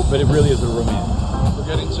some people, but it really is a romance.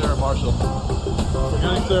 Forgetting Sarah Marshall.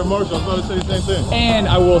 Forgetting Sarah Marshall. I was about to say the same thing. And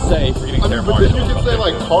I will say, Forgetting Sarah but Marshall. then you can say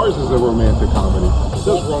like Cars is a romantic comedy.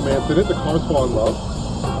 There's romance in it. The cars fall in love.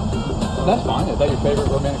 That's fine. Is that your favorite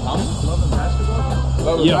romantic comedy? Love and Basketball.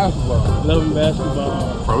 Love and Basketball. Love and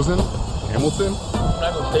Basketball. Frozen. Hamilton. I'm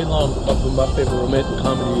not going to stay long, but my favorite romantic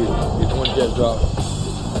comedy is When Jets Drop.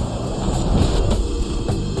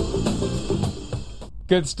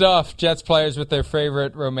 Good stuff. Jets players with their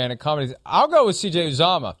favorite romantic comedies. I'll go with CJ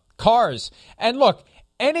Uzomah. Cars. And look,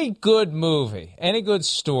 any good movie, any good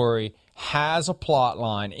story has a plot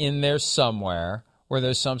line in there somewhere where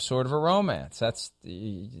there's some sort of a romance. That's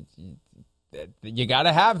you got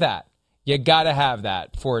to have that. You got to have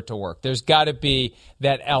that for it to work. There's got to be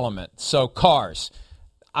that element. So Cars.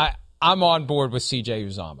 I'm on board with CJ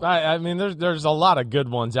Uzomah. I mean, there's a lot of good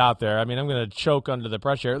ones out there. I mean, I'm going to choke under the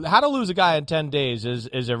pressure. How to Lose a Guy in 10 Days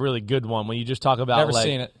is a really good one when you just talk about Never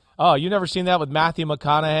seen it. Oh, you never seen that with Matthew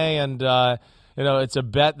McConaughey and it's a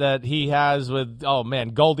bet that he has with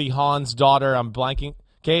Goldie Hawn's daughter. I'm blanking.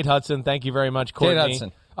 Kate Hudson. Thank you very much, Courtney. Kate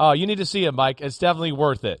Hudson. Oh, you need to see it, Mike. It's definitely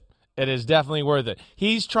worth it. It is definitely worth it.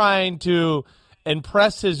 He's trying to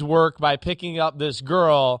impress his work by picking up this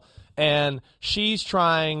girl, and she's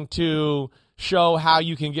trying to show how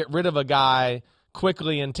you can get rid of a guy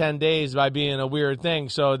quickly in 10 days by being a weird thing.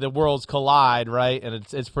 So the worlds collide, right? And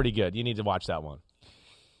it's pretty good. You need to watch that one.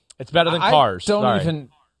 It's better than Cars.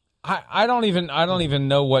 I don't even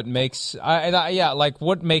know what makes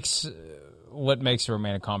what makes a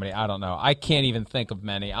romantic comedy. I don't know. I can't even think of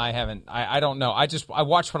many. I don't know. I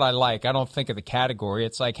watch what I like. I don't think of the category.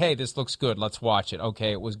 It's like, hey, this looks good. Let's watch it.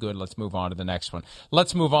 Okay, it was good. Let's move on to the next one.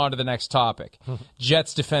 Let's move on to the next topic.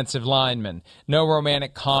 Jets defensive lineman. No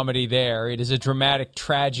romantic comedy there. It is a dramatic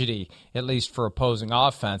tragedy, at least for opposing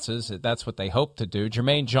offenses. That's what they hope to do.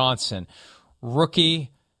 Jermaine Johnson,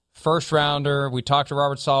 rookie, first rounder. We talked to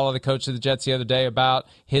Robert Saleh, the coach of the Jets, the other day about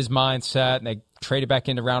his mindset, and they traded back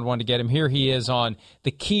into round one to get him. Here he is on the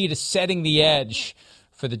key to setting the edge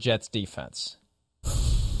for the Jets defense.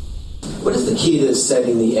 What is the key to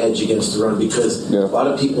setting the edge against the run? Because a lot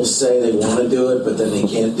of people say they want to do it, but then they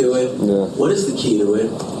can't do it. Yeah. What is the key to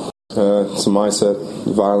it? It's a mindset,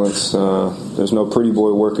 violence. There's no pretty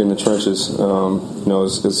boy work in the trenches.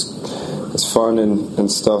 It's fun and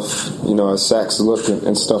stuff, as sacks look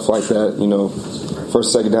and stuff like that.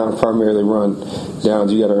 First, second down, primarily run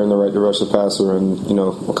downs. You got to earn the right to rush the passer, and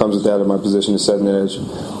what comes with that in my position is setting the edge.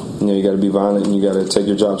 You got to be violent and you got to take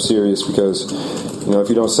your job serious because if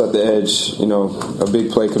you don't set the edge, a big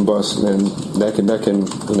play can bust, and that can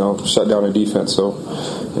shut down a defense. So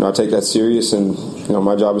I take that serious, and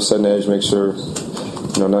my job is setting the edge, make sure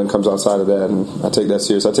nothing comes outside of that, and I take that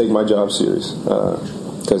serious. I take my job serious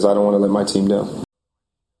because I don't want to let my team down.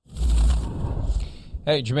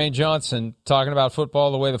 Hey, Jermaine Johnson, talking about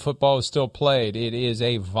football, the way the football is still played. It is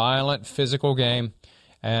a violent, physical game,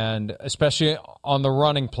 and especially on the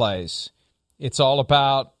running plays. It's all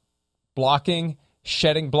about blocking,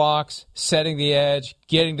 shedding blocks, setting the edge,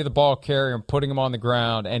 getting to the ball carrier and putting him on the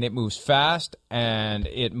ground, and it moves fast, and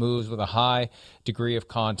it moves with a high degree of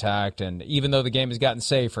contact. And even though the game has gotten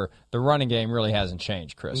safer, the running game really hasn't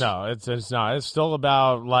changed, Chris. No, it's not. It's still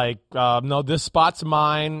about, no, this spot's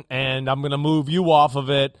mine, and I'm going to move you off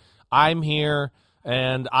of it. I'm here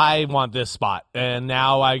and I want this spot, and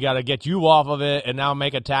now I got to get you off of it, and now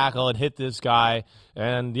make a tackle and hit this guy.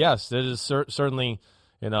 And yes, it is certainly,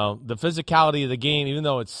 the physicality of the game, even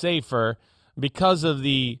though it's safer, because of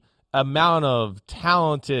the amount of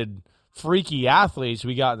talented, freaky athletes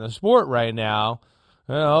we got in the sport right now.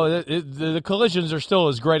 The collisions are still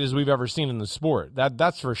as great as we've ever seen in the sport.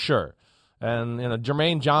 That's for sure. And,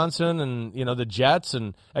 Jermaine Johnson and, the Jets.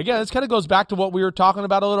 And, again, this kind of goes back to what we were talking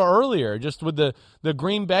about a little earlier, just with the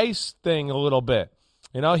Green Bay thing a little bit.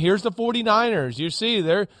 Here's the 49ers. You see,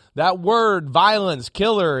 that word, violence,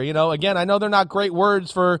 killer. Again, I know they're not great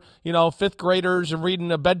words for, fifth graders and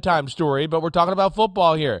reading a bedtime story, but we're talking about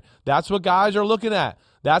football here. That's what guys are looking at.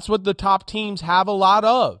 That's what the top teams have a lot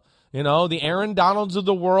of. The Aaron Donalds of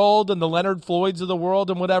the world and the Leonard Floyds of the world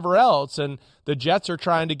and whatever else. And the Jets are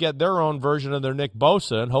trying to get their own version of their Nick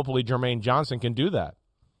Bosa, and hopefully Jermaine Johnson can do that.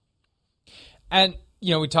 And,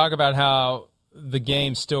 we talk about how the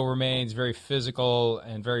game still remains very physical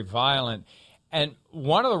and very violent. And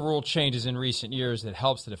one of the rule changes in recent years that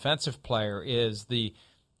helps the defensive player is the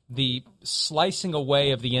slicing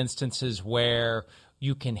away of the instances where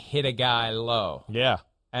you can hit a guy low. Yeah.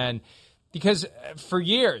 And because for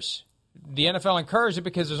years, the NFL encouraged it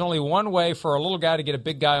because there's only one way for a little guy to get a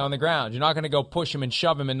big guy on the ground. You're not going to go push him and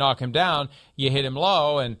shove him and knock him down. You hit him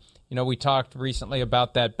low. And, we talked recently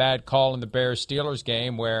about that bad call in the Bears-Steelers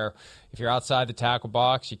game where if you're outside the tackle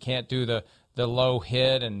box, you can't do the low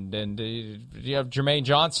hit. And you have Jermaine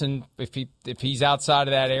Johnson, if he's outside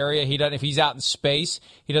of that area, if he's out in space,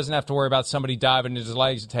 he doesn't have to worry about somebody diving into his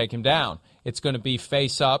legs to take him down. It's going to be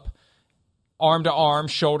face up, arm to arm,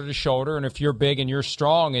 shoulder to shoulder, and if you're big and you're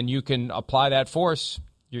strong and you can apply that force,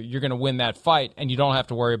 you're going to win that fight, and you don't have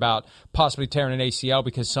to worry about possibly tearing an ACL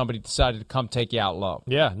because somebody decided to come take you out low.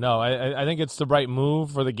 Yeah, no, I think it's the right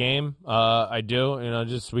move for the game. I do.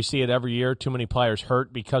 Just we see it every year. Too many players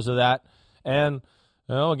hurt because of that, and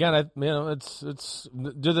again, does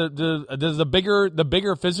the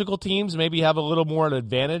bigger physical teams maybe have a little more an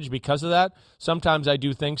advantage because of that? Sometimes I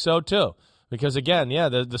do think so too. Because, again,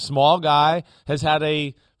 the small guy has had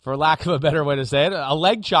for lack of a better way to say it, a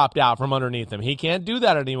leg chopped out from underneath him. He can't do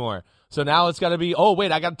that anymore. So now it's got to be,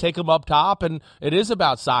 I got to take him up top, and it is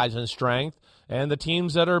about size and strength. And the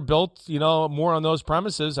teams that are built, more on those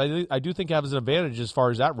premises, I do think have an advantage as far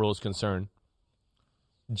as that rule is concerned.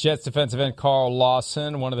 Jets defensive end Carl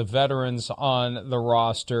Lawson, one of the veterans on the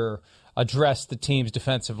roster, addressed the team's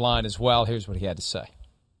defensive line as well. Here's what he had to say.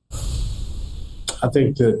 I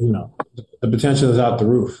think that, the potential is out the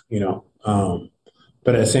roof,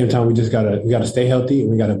 but at the same time, we gotta stay healthy and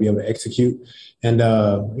we gotta be able to execute. And,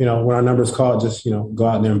 when our numbers call, just, go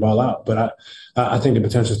out there and ball out. But I think the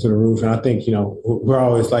potential is through the roof. And I think, we're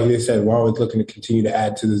always, like they said, we're always looking to continue to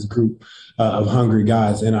add to this group of hungry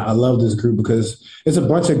guys. And I love this group because it's a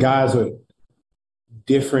bunch of guys with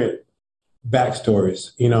different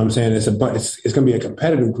backstories. You know what I'm saying? It's going to be a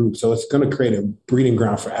competitive group. So it's going to create a breeding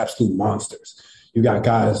ground for absolute monsters. You got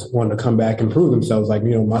guys wanting to come back and prove themselves, like,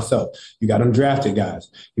 myself. You got undrafted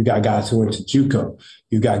guys. You got guys who went to JUCO.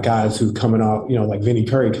 You got guys who coming off, like Vinnie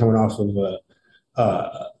Curry coming off of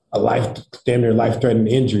a damn near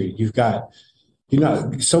life-threatening injury. You've got,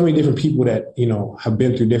 so many different people that, have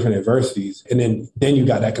been through different adversities. And then you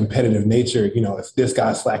got that competitive nature. If this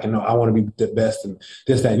guy's slacking, no, I want to be the best and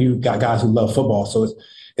this, that. And you got guys who love football. So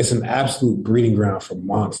it's an absolute breeding ground for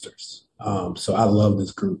monsters. So I love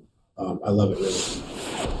this group. I love it, really.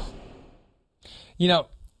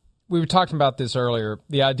 We were talking about this earlier,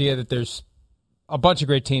 the idea that there's a bunch of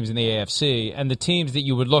great teams in the AFC, and the teams that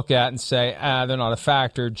you would look at and say, they're not a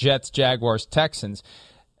factor, Jets, Jaguars, Texans.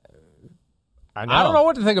 I don't know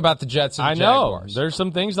what to think about the Jets and Jaguars. There's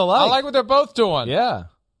some things to like. I like what they're both doing. Yeah,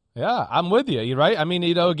 I'm with you. You're right. I mean,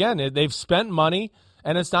 again, they've spent money,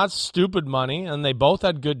 and it's not stupid money, and they both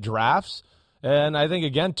had good drafts. And I think,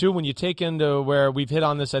 again, too, when you take into where we've hit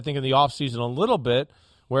on this, I think, in the offseason a little bit,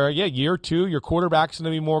 where, year two, your quarterback's going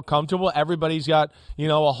to be more comfortable. Everybody's got,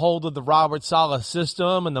 a hold of the Robert Saleh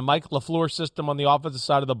system and the Mike LaFleur system on the offensive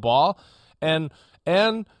side of the ball. And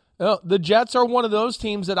the Jets are one of those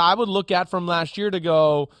teams that I would look at from last year to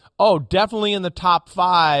go, definitely in the top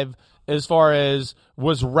 5 as far as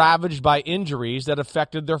was ravaged by injuries that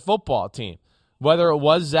affected their football team. Whether it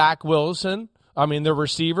was Zach Wilson, their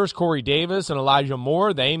receivers, Corey Davis and Elijah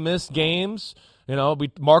Moore, they missed games.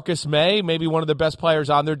 Marcus May, maybe one of the best players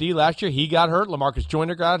on their D last year, he got hurt. LaMarcus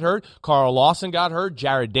Joyner got hurt. Carl Lawson got hurt.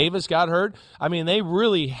 Jared Davis got hurt. They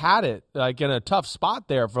really had it in a tough spot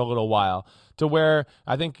there for a little while to where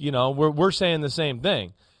I think, we're saying the same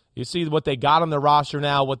thing. You see what they got on the roster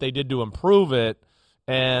now, what they did to improve it,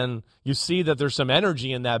 and you see that there's some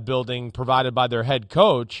energy in that building provided by their head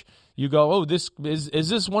coach, you go, oh, this is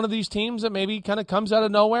this one of these teams that maybe kind of comes out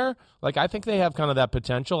of nowhere? Like, I think they have kind of that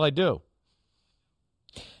potential. I do.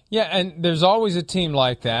 Yeah, and there's always a team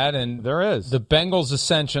like that, and there is. The Bengals'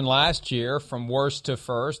 ascension last year from worst to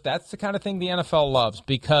first, that's the kind of thing the NFL loves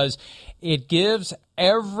because it gives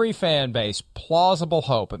every fan base plausible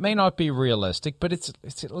hope. It may not be realistic, but it's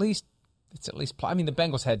at least I mean, the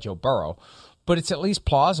Bengals had Joe Burrow, but it's at least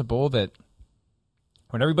plausible that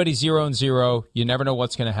when everybody's 0-0, you never know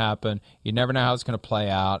what's going to happen. You never know how it's going to play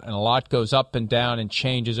out, and a lot goes up and down and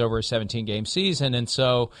changes over a 17-game season, and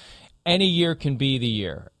so any year can be the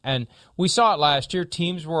year. And we saw it last year.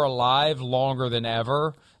 Teams were alive longer than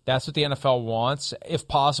ever. That's what the NFL wants. If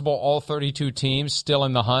possible, all 32 teams still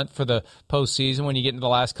in the hunt for the postseason when you get into the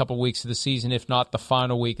last couple weeks of the season, if not the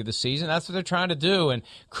final week of the season. That's what they're trying to do and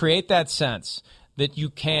create that sense that you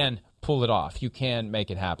can pull it off. You can make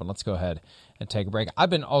it happen. Let's go ahead and take a break. I've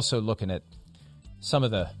been also looking at some of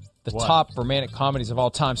the top romantic comedies of all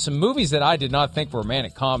time. Some movies that I did not think were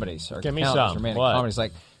romantic comedies. Or give me some. Romantic comedies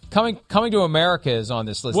like Coming to America is on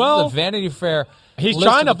this list. Well, this is a Vanity Fair. He's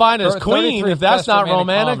trying to find his queen. If that's not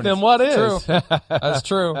romantic, then what is? That's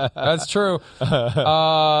true. That's true.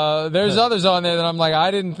 There's others on there that I'm like,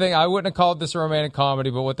 I wouldn't have called this a romantic comedy,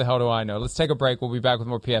 but what the hell do I know? Let's take a break. We'll be back with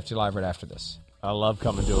more PFT Live right after this. I love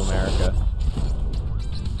Coming to America.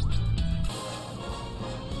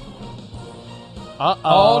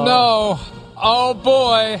 Oh, no. Oh,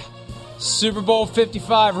 boy. Super Bowl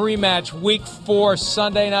 55 rematch, Week 4,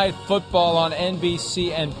 Sunday Night Football on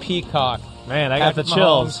NBC and Peacock. Man, I got the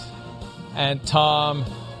chills. And Tom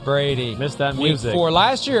Brady. Missed that music. Week 4.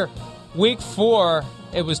 Last year, Week 4,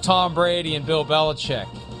 it was Tom Brady and Bill Belichick.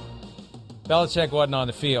 Belichick wasn't on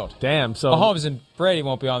the field. Damn. So Mahomes and Brady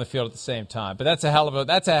won't be on the field at the same time. But that's a hell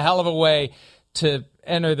of a way to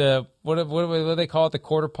enter the what do they call it? The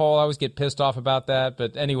quarter pole. I always get pissed off about that.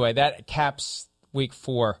 But anyway, that caps Week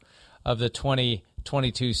 4 of the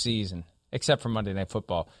 2022 season, except for Monday Night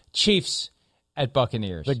Football. Chiefs at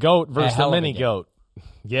Buccaneers. The GOAT versus the mini GOAT.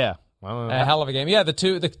 Yeah. A hell of a game. Yeah, the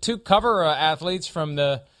two cover athletes from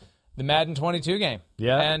the Madden 22 game.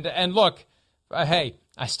 Yeah. And look, hey,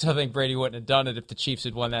 I still think Brady wouldn't have done it if the Chiefs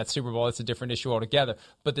had won that Super Bowl. It's a different issue altogether.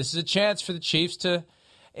 But this is a chance for the Chiefs to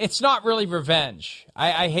 – it's not really revenge.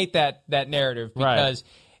 I hate that narrative because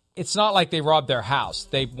it's not like they robbed their house.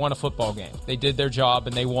 They won a football game. They did their job,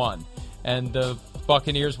 and they won. And the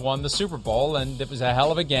Buccaneers won the Super Bowl, and it was a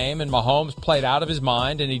hell of a game, and Mahomes played out of his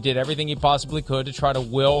mind, and he did everything he possibly could to try to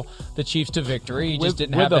will the Chiefs to victory. He just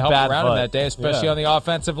didn't have the help around him that day, especially on the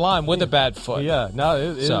offensive line with a bad foot. Yeah, no,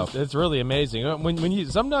 it's really amazing.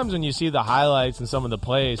 Sometimes when you see the highlights and some of the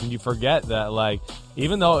plays, and you forget that, like,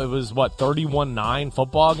 even though it was, 31-9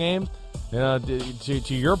 football game, you know,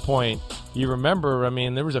 to your point, you remember, I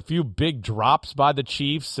mean, there was a few big drops by the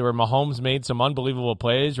Chiefs where Mahomes made some unbelievable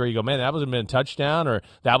plays where you go, man, that would have been a touchdown, or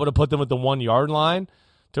that would have put them at the 1 yard line,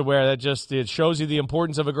 to where it shows you the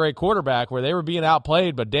importance of a great quarterback where they were being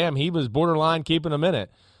outplayed, but damn, he was borderline keeping them in it.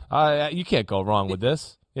 You can't go wrong with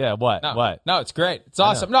this. Yeah, what? What? No, it's great. It's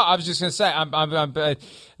awesome. No, I was just going to say,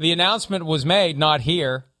 the announcement was made, not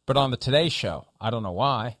here, but on the Today Show. I don't know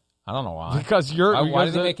why. Because why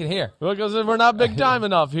did they make it here? Because we're not big time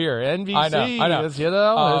enough here. NBC, I know.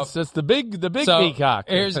 It's the big Peacock.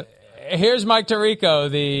 Here's Mike Tirico,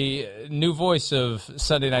 the new voice of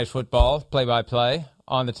Sunday Night Football, play-by-play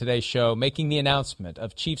on the Today Show, making the announcement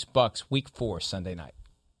of Chiefs-Bucks Week 4 Sunday night.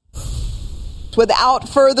 Without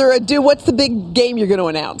further ado, what's the big game you're going to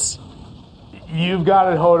announce? You've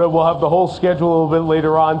got it, Hoda. We'll have the whole schedule a little bit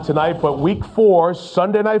later on tonight, but Week 4,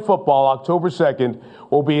 Sunday Night Football, October 2nd,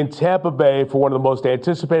 will be in Tampa Bay for one of the most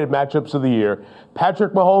anticipated matchups of the year.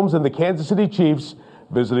 Patrick Mahomes and the Kansas City Chiefs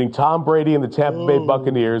visiting Tom Brady and the Tampa Bay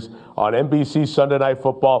Buccaneers on NBC Sunday Night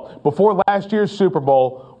Football. Before last year's Super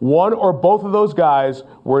Bowl, one or both of those guys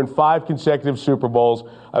were in 5 consecutive Super Bowls.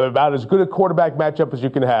 About as good a quarterback matchup as you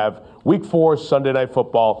can have. Week 4, Sunday Night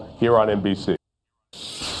Football here on NBC.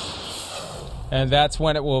 And that's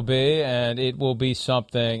when it will be, and it will be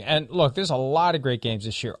something. And look, there's a lot of great games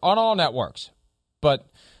this year on all networks, but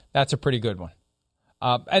that's a pretty good one.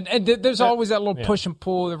 And there's always that little push and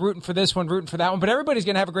pull. They're rooting for this one, rooting for that one, but everybody's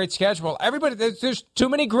going to have a great schedule. There's too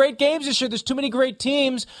many great games this year. There's too many great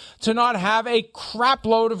teams to not have a crap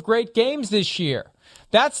load of great games this year.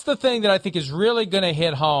 That's the thing that I think is really going to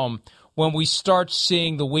hit home when we start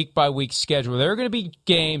seeing the week-by-week schedule. There are going to be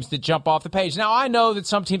games that jump off the page. Now, I know that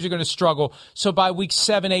some teams are going to struggle, so by week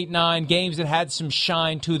 7, 8, 9, games that had some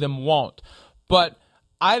shine to them won't. But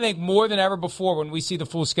I think more than ever before, when we see the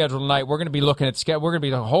full schedule tonight, we're going to be looking at schedule. We're going to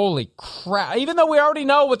be like, holy crap. Even though we already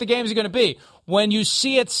know what the games are going to be, when you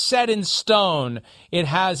see it set in stone, it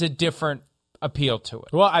has a different appeal to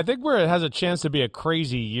it. Well, I think where it has a chance to be a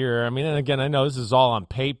crazy year, I mean, and again, I know this is all on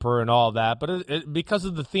paper and all that, but because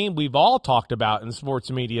of the theme we've all talked about in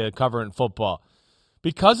sports media covering football,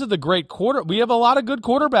 because of the great we have a lot of good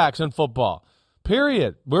quarterbacks in football,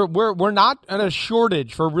 period. We're not in a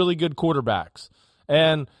shortage for really good quarterbacks.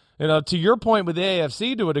 And, to your point with the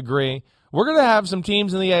AFC to a degree, we're going to have some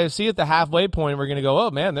teams in the AFC at the halfway point. We're going to go,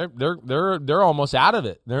 oh man, they're almost out of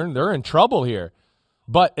it. They're in trouble here.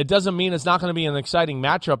 But it doesn't mean it's not going to be an exciting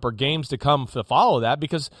matchup or games to come to follow that,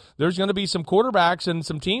 because there's going to be some quarterbacks and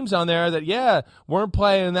some teams on there that, weren't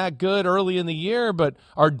playing that good early in the year, but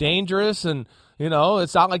are dangerous. And,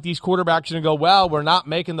 it's not like these quarterbacks are going to go, well, we're not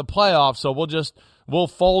making the playoffs, so we'll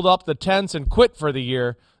fold up the tents and quit for the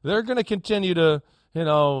year. They're going to continue to,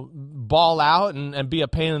 ball out and be a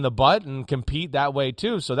pain in the butt and compete that way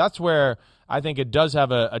too. So that's where I think it does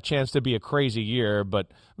have a chance to be a crazy year. But,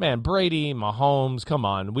 man, Brady, Mahomes, come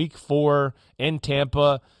on, week 4 in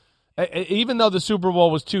Tampa. Even though the Super Bowl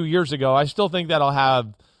was 2 years ago, I still think that'll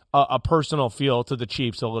have a personal feel to the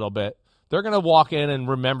Chiefs a little bit. They're going to walk in and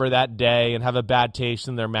remember that day and have a bad taste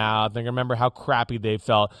in their mouth. They're going to remember how crappy they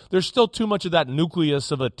felt. There's still too much of that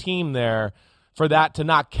nucleus of a team there for that to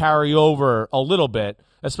not carry over a little bit,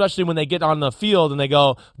 especially when they get on the field and they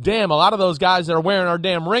go, damn, a lot of those guys that are wearing our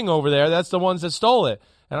damn ring over there, that's the ones that stole it.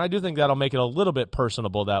 And I do think that'll make it a little bit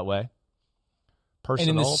personable that way. And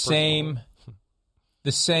in the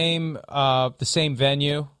same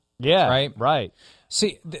venue. Yeah. Right.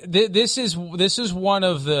 See, this is one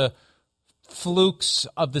of the flukes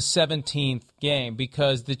of the 17th game,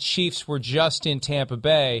 because the Chiefs were just in Tampa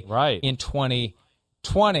Bay in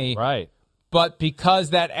 2020. Right. But because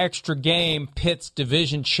that extra game pits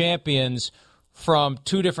division champions from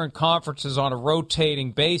 2 different conferences on a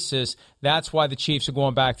rotating basis, that's why the Chiefs are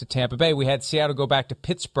going back to Tampa Bay. We had Seattle go back to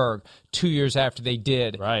Pittsburgh 2 years after they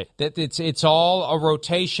did. Right. It's all a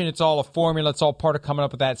rotation. It's all a formula. It's all part of coming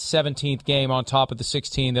up with that 17th game on top of the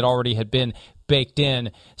 16 that already had been baked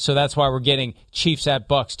in. So that's why we're getting Chiefs at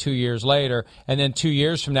Bucks 2 years later. And then 2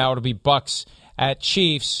 years from now, it'll be Bucks at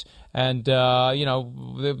Chiefs. And,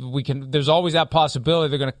 there's always that possibility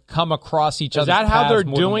they're going to come across each other's paths. Is that how they're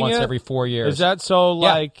doing once it? Every 4 years. Is that so,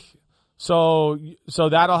 so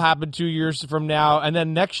that'll happen 2 years from now. And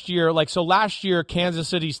then next year, so last year, Kansas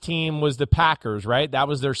City's team was the Packers, right? That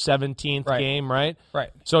was their 17th game, right?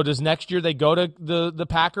 Right. So does next year they go to the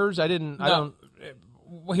Packers? I don't.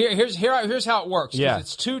 Well, here's how it works. Yeah.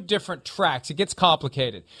 It's 2 different tracks. It gets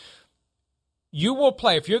complicated. You will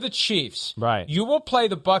play, if you're the Chiefs, you will play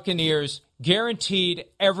the Buccaneers guaranteed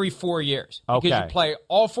every 4 years. Okay. Because you play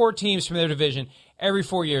all 4 teams from their division every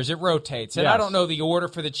 4 years. It rotates. And I don't know the order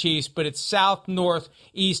for the Chiefs, but it's south, north,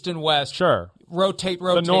 east, and west. Sure. Rotate.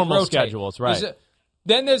 The normal schedules, right.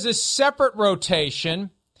 Then there's a separate rotation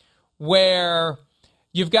where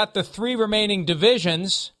you've got the 3 remaining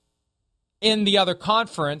divisions in the other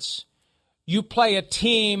conference. You play a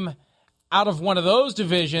team out of one of those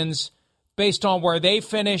divisions based on where they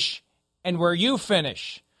finish and where you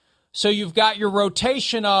finish. So you've got your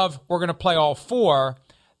rotation of we're going to play all 4.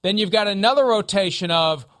 Then you've got another rotation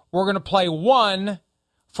of we're going to play 1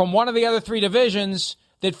 from one of the other 3 divisions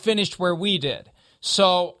that finished where we did.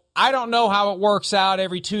 So I don't know how it works out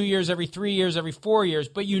every 2 years, every 3 years, every 4 years,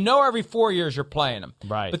 but every 4 years you're playing them.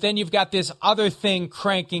 Right. But then you've got this other thing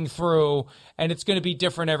cranking through, and it's going to be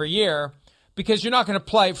different every year. Because you're not going to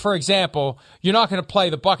play, for example, you're not going to play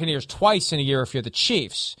the Buccaneers twice in a year if you're the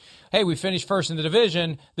Chiefs. Hey, we finished first in the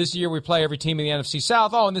division. This year we play every team in the NFC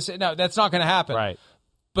South. No, that's not going to happen. Right.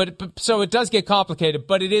 But so it does get complicated,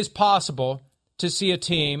 but it is possible to see a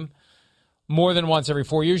team more than once every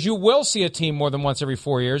 4 years. You will see a team more than once every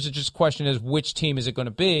 4 years. It's just a question is which team is it going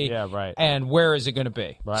to be? Yeah, right. And where is it going to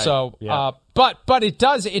be? Right. So, but it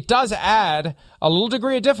does add a little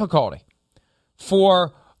degree of difficulty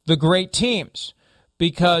for the great teams,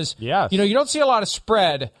 because you don't see a lot of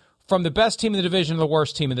spread from the best team in the division to the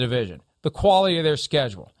worst team in the division, the quality of their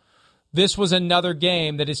schedule. This was another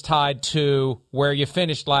game that is tied to where you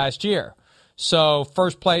finished last year. So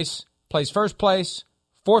first place plays first place,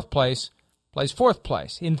 fourth place plays fourth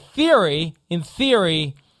place. In theory,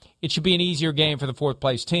 it should be an easier game for the fourth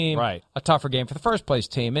place team, right? A tougher game for the first place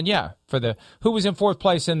team. And for who was in fourth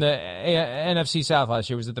place in the NFC South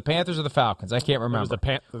last year? Was it the Panthers or the Falcons? I can't remember. It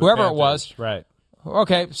was whoever Panthers, it was, right?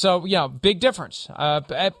 Okay, so big difference.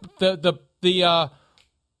 The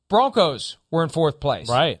Broncos were in fourth place,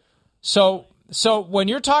 right? So when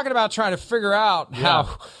you're talking about trying to figure out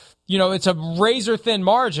how it's a razor-thin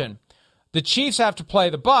margin. The Chiefs have to play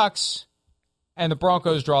the Bucs, and the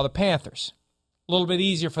Broncos draw the Panthers. A little bit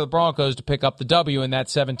easier for the Broncos to pick up the W in that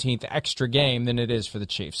 17th extra game than it is for the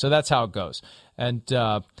Chiefs. So that's how it goes. And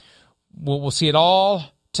we'll see it all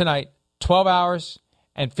tonight, 12 hours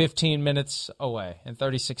and 15 minutes away, and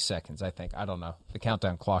 36 seconds, I think. I don't know. The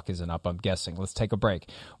countdown clock isn't up, I'm guessing. Let's take a break.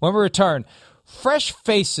 When we return, fresh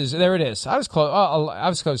faces. There it is. I was close. I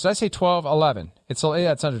was close. Did I say 12? 11. It's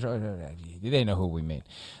under. They know who we mean.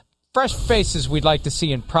 Fresh faces we'd like to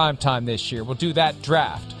see in primetime this year. We'll do that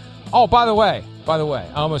draft. Oh, by the way,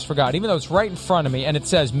 I almost forgot. Even though it's right in front of me, and it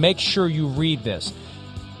says, make sure you read this.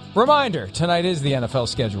 Reminder, tonight is the NFL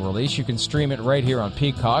schedule release. You can stream it right here on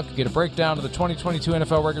Peacock. You get a breakdown of the 2022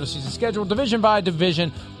 NFL regular season schedule, division by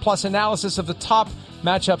division, plus analysis of the top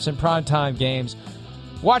matchups in primetime games.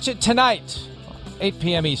 Watch it tonight, 8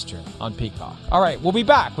 p.m. Eastern on Peacock. All right, we'll be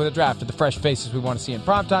back with a draft of the fresh faces we want to see in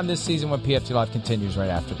primetime this season when PFT Live continues right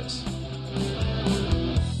after this.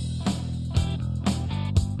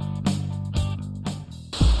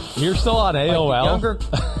 You're still on AOL?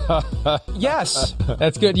 Yes,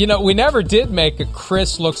 that's good. We never did make a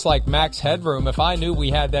Chris looks like Max Headroom. If I knew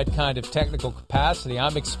we had that kind of technical capacity,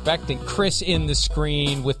 I'm expecting Chris in the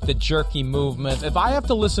screen with the jerky movement. If I have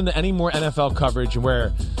to listen to any more NFL coverage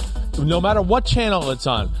where no matter what channel it's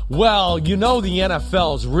on, the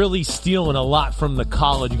NFL is really stealing a lot from the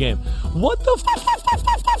college game. What the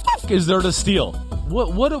f*** is there to steal?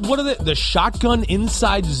 What are the shotgun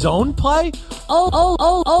inside zone play?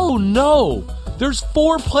 Oh no. There's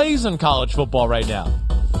 4 plays in college football right now.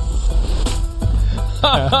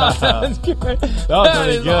 That's good. That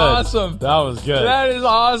was good. Awesome. That was good. That is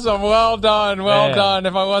awesome. Well done. Well done.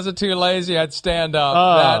 If I wasn't too lazy, I'd stand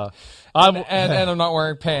up. And I'm not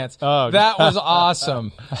wearing pants. That was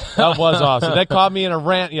awesome. That was awesome. That caught me in a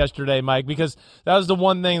rant yesterday, Mike, because that was the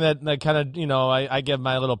one thing that kind of, I give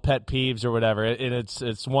my little pet peeves or whatever. And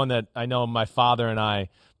it's one that I know my father and I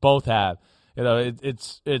both have.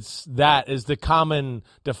 It's that is the common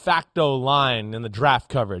de facto line in the draft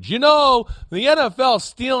coverage. The NFL's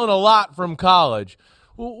stealing a lot from college.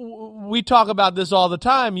 We talk about this all the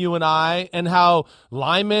time, you and I, and how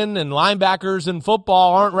linemen and linebackers in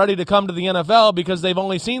football aren't ready to come to the NFL because they've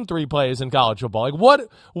only seen 3 plays in college football. Like,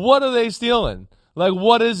 what are they stealing? Like,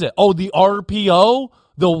 what is it? Oh, the RPO?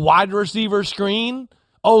 The wide receiver screen?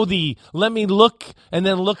 Oh, let me look and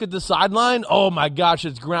then look at the sideline? Oh, my gosh,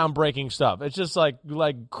 it's groundbreaking stuff. It's just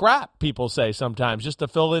like crap, people say sometimes, just to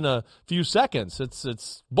fill in a few seconds.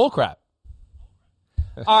 It's bullcrap.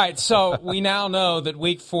 All right, so we now know that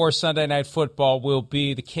Week 4 Sunday Night Football will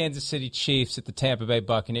be the Kansas City Chiefs at the Tampa Bay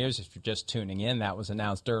Buccaneers. If you're just tuning in, that was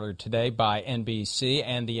announced earlier today by NBC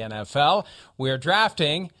and the NFL. We are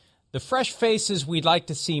drafting the fresh faces we'd like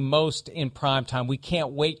to see most in primetime. We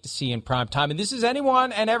can't wait to see in primetime. And this is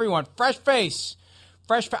anyone and everyone. Fresh face.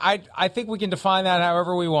 I think we can define that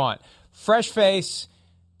however we want. Fresh face,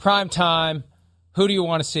 primetime. Who do you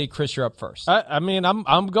want to see? Chris, you're up first.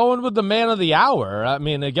 I'm going with the man of the hour.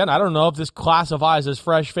 Again, I don't know if this classifies as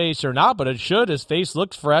fresh face or not, but it should. His face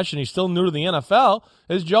looks fresh, and he's still new to the NFL,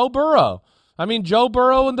 is Joe Burrow. Joe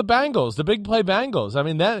Burrow and the Bengals, the big play Bengals.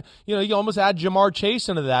 That you almost add Jamar Chase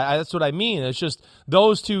into that. That's what I mean. It's just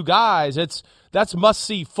those 2 guys. That's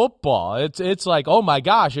must-see football. It's like, oh, my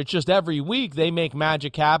gosh, it's just every week they make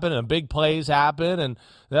magic happen and big plays happen, and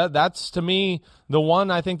that's, to me, the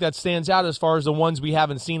one I think that stands out as far as the ones we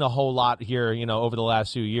haven't seen a whole lot here, over the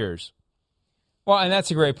last few years. Well, and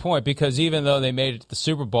that's a great point, because even though they made it to the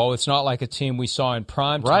Super Bowl, it's not like a team we saw in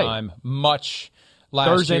primetime much last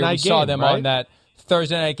Thursday year. Night we saw game, them right? on that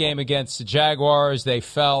Thursday night game against the Jaguars. They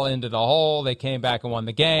fell into the hole. They came back and won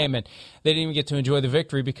the game, and they didn't even get to enjoy the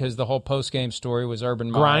victory because the whole post-game story was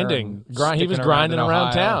Urban Meyer grinding. He was grinding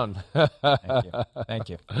around town. Thank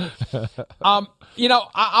you.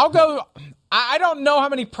 I'll go. I don't know how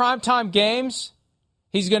many primetime games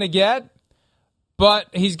he's going to get, but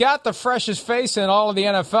he's got the freshest face in all of the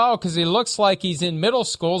NFL because he looks like he's in middle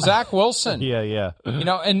school. Zach Wilson. Yeah.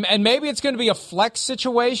 And maybe it's going to be a flex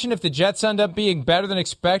situation if the Jets end up being better than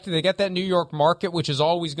expected. They get that New York market, which is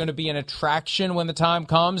always going to be an attraction when the time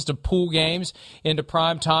comes to pull games into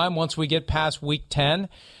prime time once we get past Week 10.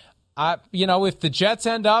 If the Jets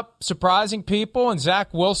end up surprising people and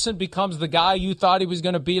Zach Wilson becomes the guy you thought he was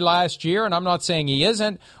going to be last year, and I'm not saying he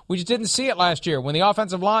isn't, we just didn't see it last year when the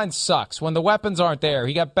offensive line sucks, when the weapons aren't there.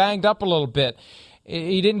 He got banged up a little bit.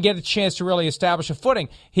 He didn't get a chance to really establish a footing.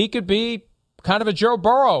 He could be kind of a Joe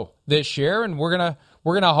Burrow this year, and we're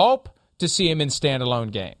gonna hope to see him in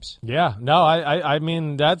standalone games. Yeah, no, I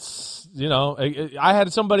mean, that's, I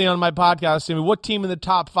had somebody on my podcast asking me what team in the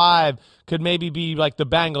top 5 could maybe be like the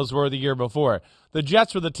Bengals were the year before. The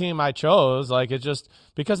Jets were the team I chose, it's just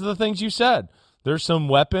because of the things you said. There's some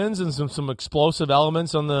weapons and some explosive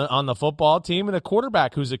elements on the football team and a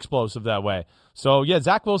quarterback who's explosive that way. So, yeah,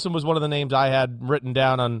 Zach Wilson was one of the names I had written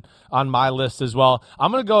down on my list as well.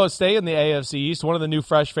 I'm going to stay in the AFC East. One of the new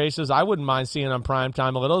fresh faces I wouldn't mind seeing on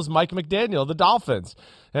primetime a little is Mike McDaniel, the Dolphins.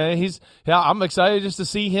 And I'm excited just to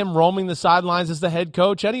see him roaming the sidelines as the head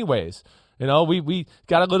coach anyways. We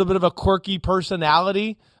got a little bit of a quirky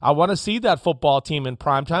personality. I want to see that football team in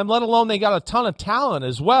primetime, let alone they got a ton of talent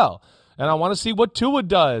as well. And I want to see what Tua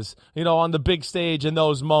does, on the big stage in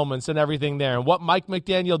those moments and everything there, and what Mike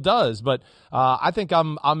McDaniel does. But I think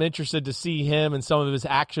I'm interested to see him and some of his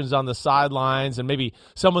actions on the sidelines, and maybe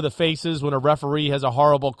some of the faces when a referee has a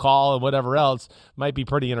horrible call and whatever else might be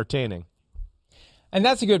pretty entertaining. And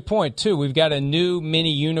that's a good point, too. We've got a new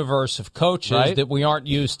mini universe of coaches that we aren't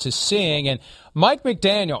used to seeing. And Mike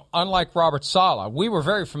McDaniel, unlike Robert Saleh, we were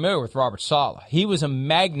very familiar with Robert Saleh. He was a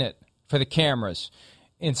magnet for the cameras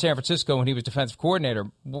in San Francisco when he was defensive coordinator.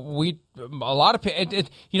 The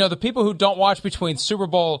people who don't watch between Super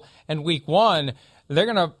Bowl and Week 1, they're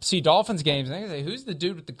going to see Dolphins games and they're going to say, who's the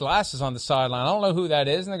dude with the glasses on the sideline? I don't know who that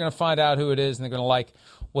is. And they're going to find out who it is, and they're going to like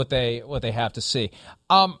what they have to see.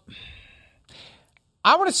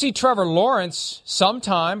 I want to see Trevor Lawrence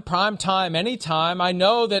sometime, prime time, anytime. I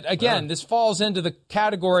know that, again, this falls into the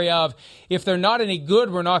category of if they're not any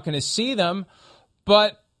good, we're not going to see them.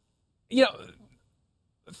 But,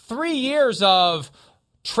 3 years of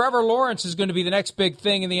Trevor Lawrence is going to be the next big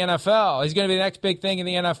thing in the NFL. He's going to be the next big thing in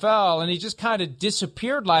the NFL. And he just kind of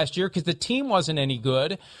disappeared last year because the team wasn't any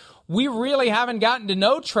good. We really haven't gotten to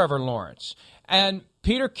know Trevor Lawrence. And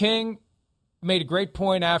Peter King made a great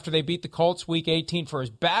point after they beat the Colts Week 18. For as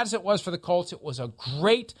bad as it was for the Colts, it was a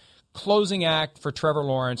great closing act for Trevor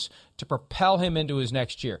Lawrence to propel him into his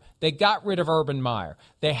next year. They got rid of Urban Meyer.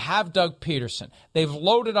 They have Doug Peterson. They've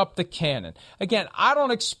loaded up the cannon. Again, I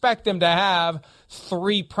don't expect them to have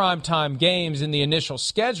 3 primetime games in the initial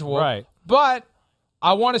schedule, but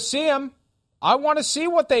I want to see them. I want to see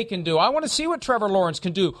what they can do. I want to see what Trevor Lawrence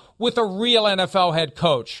can do with a real NFL head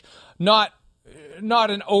coach, not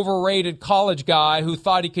an overrated college guy who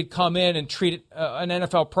thought he could come in and treat an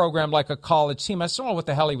NFL program like a college team. I still don't know what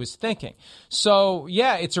the hell he was thinking. So,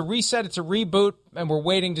 yeah, it's a reset, it's a reboot, and we're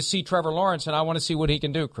waiting to see Trevor Lawrence, and I want to see what he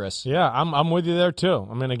can do, Chris. Yeah, I'm with you there, too.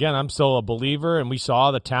 I mean, again, I'm still a believer, and we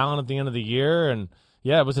saw the talent at the end of the year, and,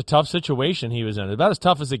 yeah, it was a tough situation he was in. About as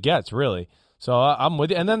tough as it gets, really. So I'm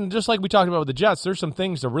with you. And then just like we talked about with the Jets, there's some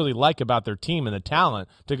things to really like about their team and the talent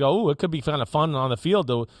to go, ooh, it could be kind of fun on the field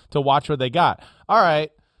to watch what they got. All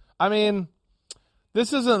right. I mean,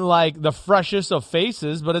 this isn't like the freshest of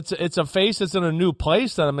faces, but it's a face that's in a new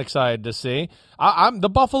place that I'm excited to see. I'm the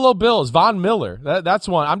Buffalo Bills, Von Miller. That's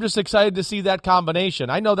one. I'm just excited to see that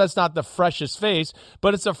combination. I know that's not the freshest face,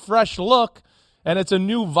 but it's a fresh look. And it's a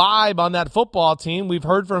new vibe on that football team. We've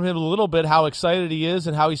heard from him a little bit how excited he is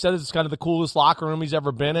and how he said it's kind of the coolest locker room he's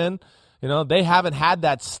ever been in. They haven't had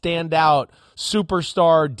that standout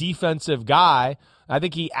superstar defensive guy. I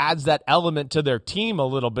think he adds that element to their team a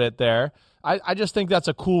little bit there. I just think that's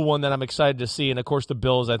a cool one that I'm excited to see. And, of course, the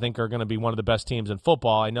Bills, I think, are going to be one of the best teams in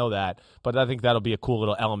football. I know that. But I think that'll be a cool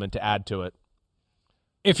little element to add to it.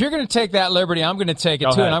 If you're going to take that liberty, I'm going to take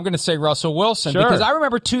it, too, and I'm going to say Russell Wilson. Sure. Because I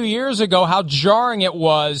remember 2 years ago how jarring it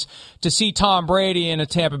was to see Tom Brady in a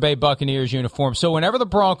Tampa Bay Buccaneers uniform. So whenever the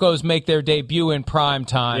Broncos make their debut in prime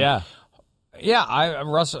time,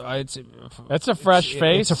 Russell, it's a fresh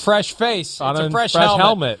face. It's a fresh face. It's a fresh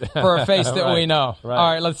helmet for a face that we know. Right.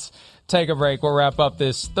 All right, let's take a break. We'll wrap up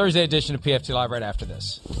this Thursday edition of PFT Live right after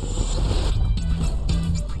this.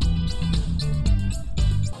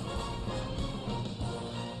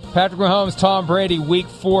 Patrick Mahomes, Tom Brady, Week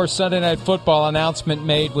 4 Sunday Night Football announcement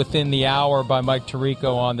made within the hour by Mike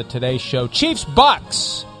Tirico on the Today Show.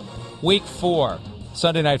 Chiefs-Bucks, Week 4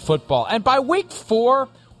 Sunday Night Football. And by Week 4,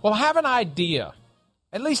 we'll have an idea,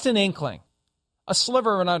 at least an inkling, a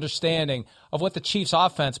sliver of an understanding of what the Chiefs'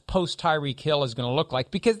 offense post-Tyreek Hill is going to look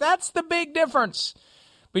like, because that's the big difference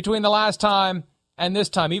between the last time and this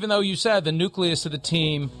time. Even though you said the nucleus of the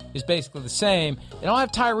team is basically the same, they don't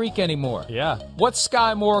have Tyreek anymore. Yeah. What's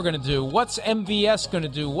Sky Moore going to do? What's MVS going to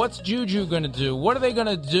do? What's Juju going to do? What are they going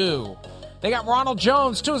to do? They got Ronald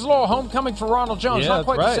Jones, too. It's a little homecoming for Ronald Jones. Yeah, not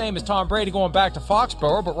quite the same as Tom Brady going back to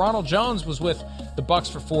Foxborough, but Ronald Jones was with the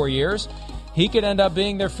Bucs for 4 years. He could end up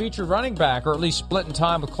being their featured running back, or at least splitting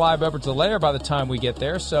time with Clyde Edwards-Helaire by the time we get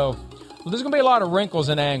there. So there's going to be a lot of wrinkles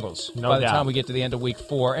and angles by the time we get to the end of week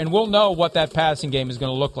 4. And we'll know what that passing game is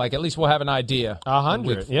going to look like. At least we'll have an idea.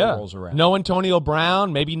 100, rolls around. No Antonio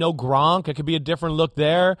Brown, maybe no Gronk. It could be a different look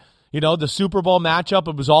there. The Super Bowl matchup,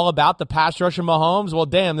 it was all about the pass rush of Mahomes. Well,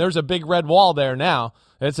 damn, there's a big red wall there now.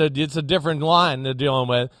 It's a different line they're dealing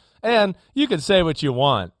with. And you can say what you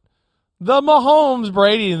want. The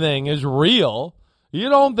Mahomes-Brady thing is real. You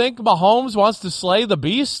don't think Mahomes wants to slay the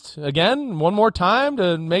beast again one more time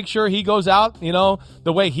to make sure he goes out,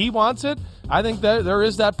 the way he wants it? I think that there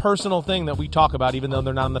is that personal thing that we talk about even though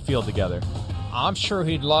they're not on the field together. I'm sure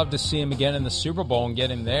he'd love to see him again in the Super Bowl and get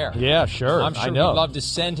him there. Yeah, sure. I'm sure he'd love to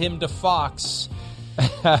send him to Fox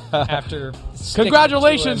after.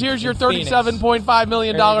 Congratulations! Here's your $37.5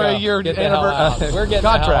 million a year We're getting contract. the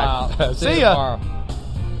hell out. See ya.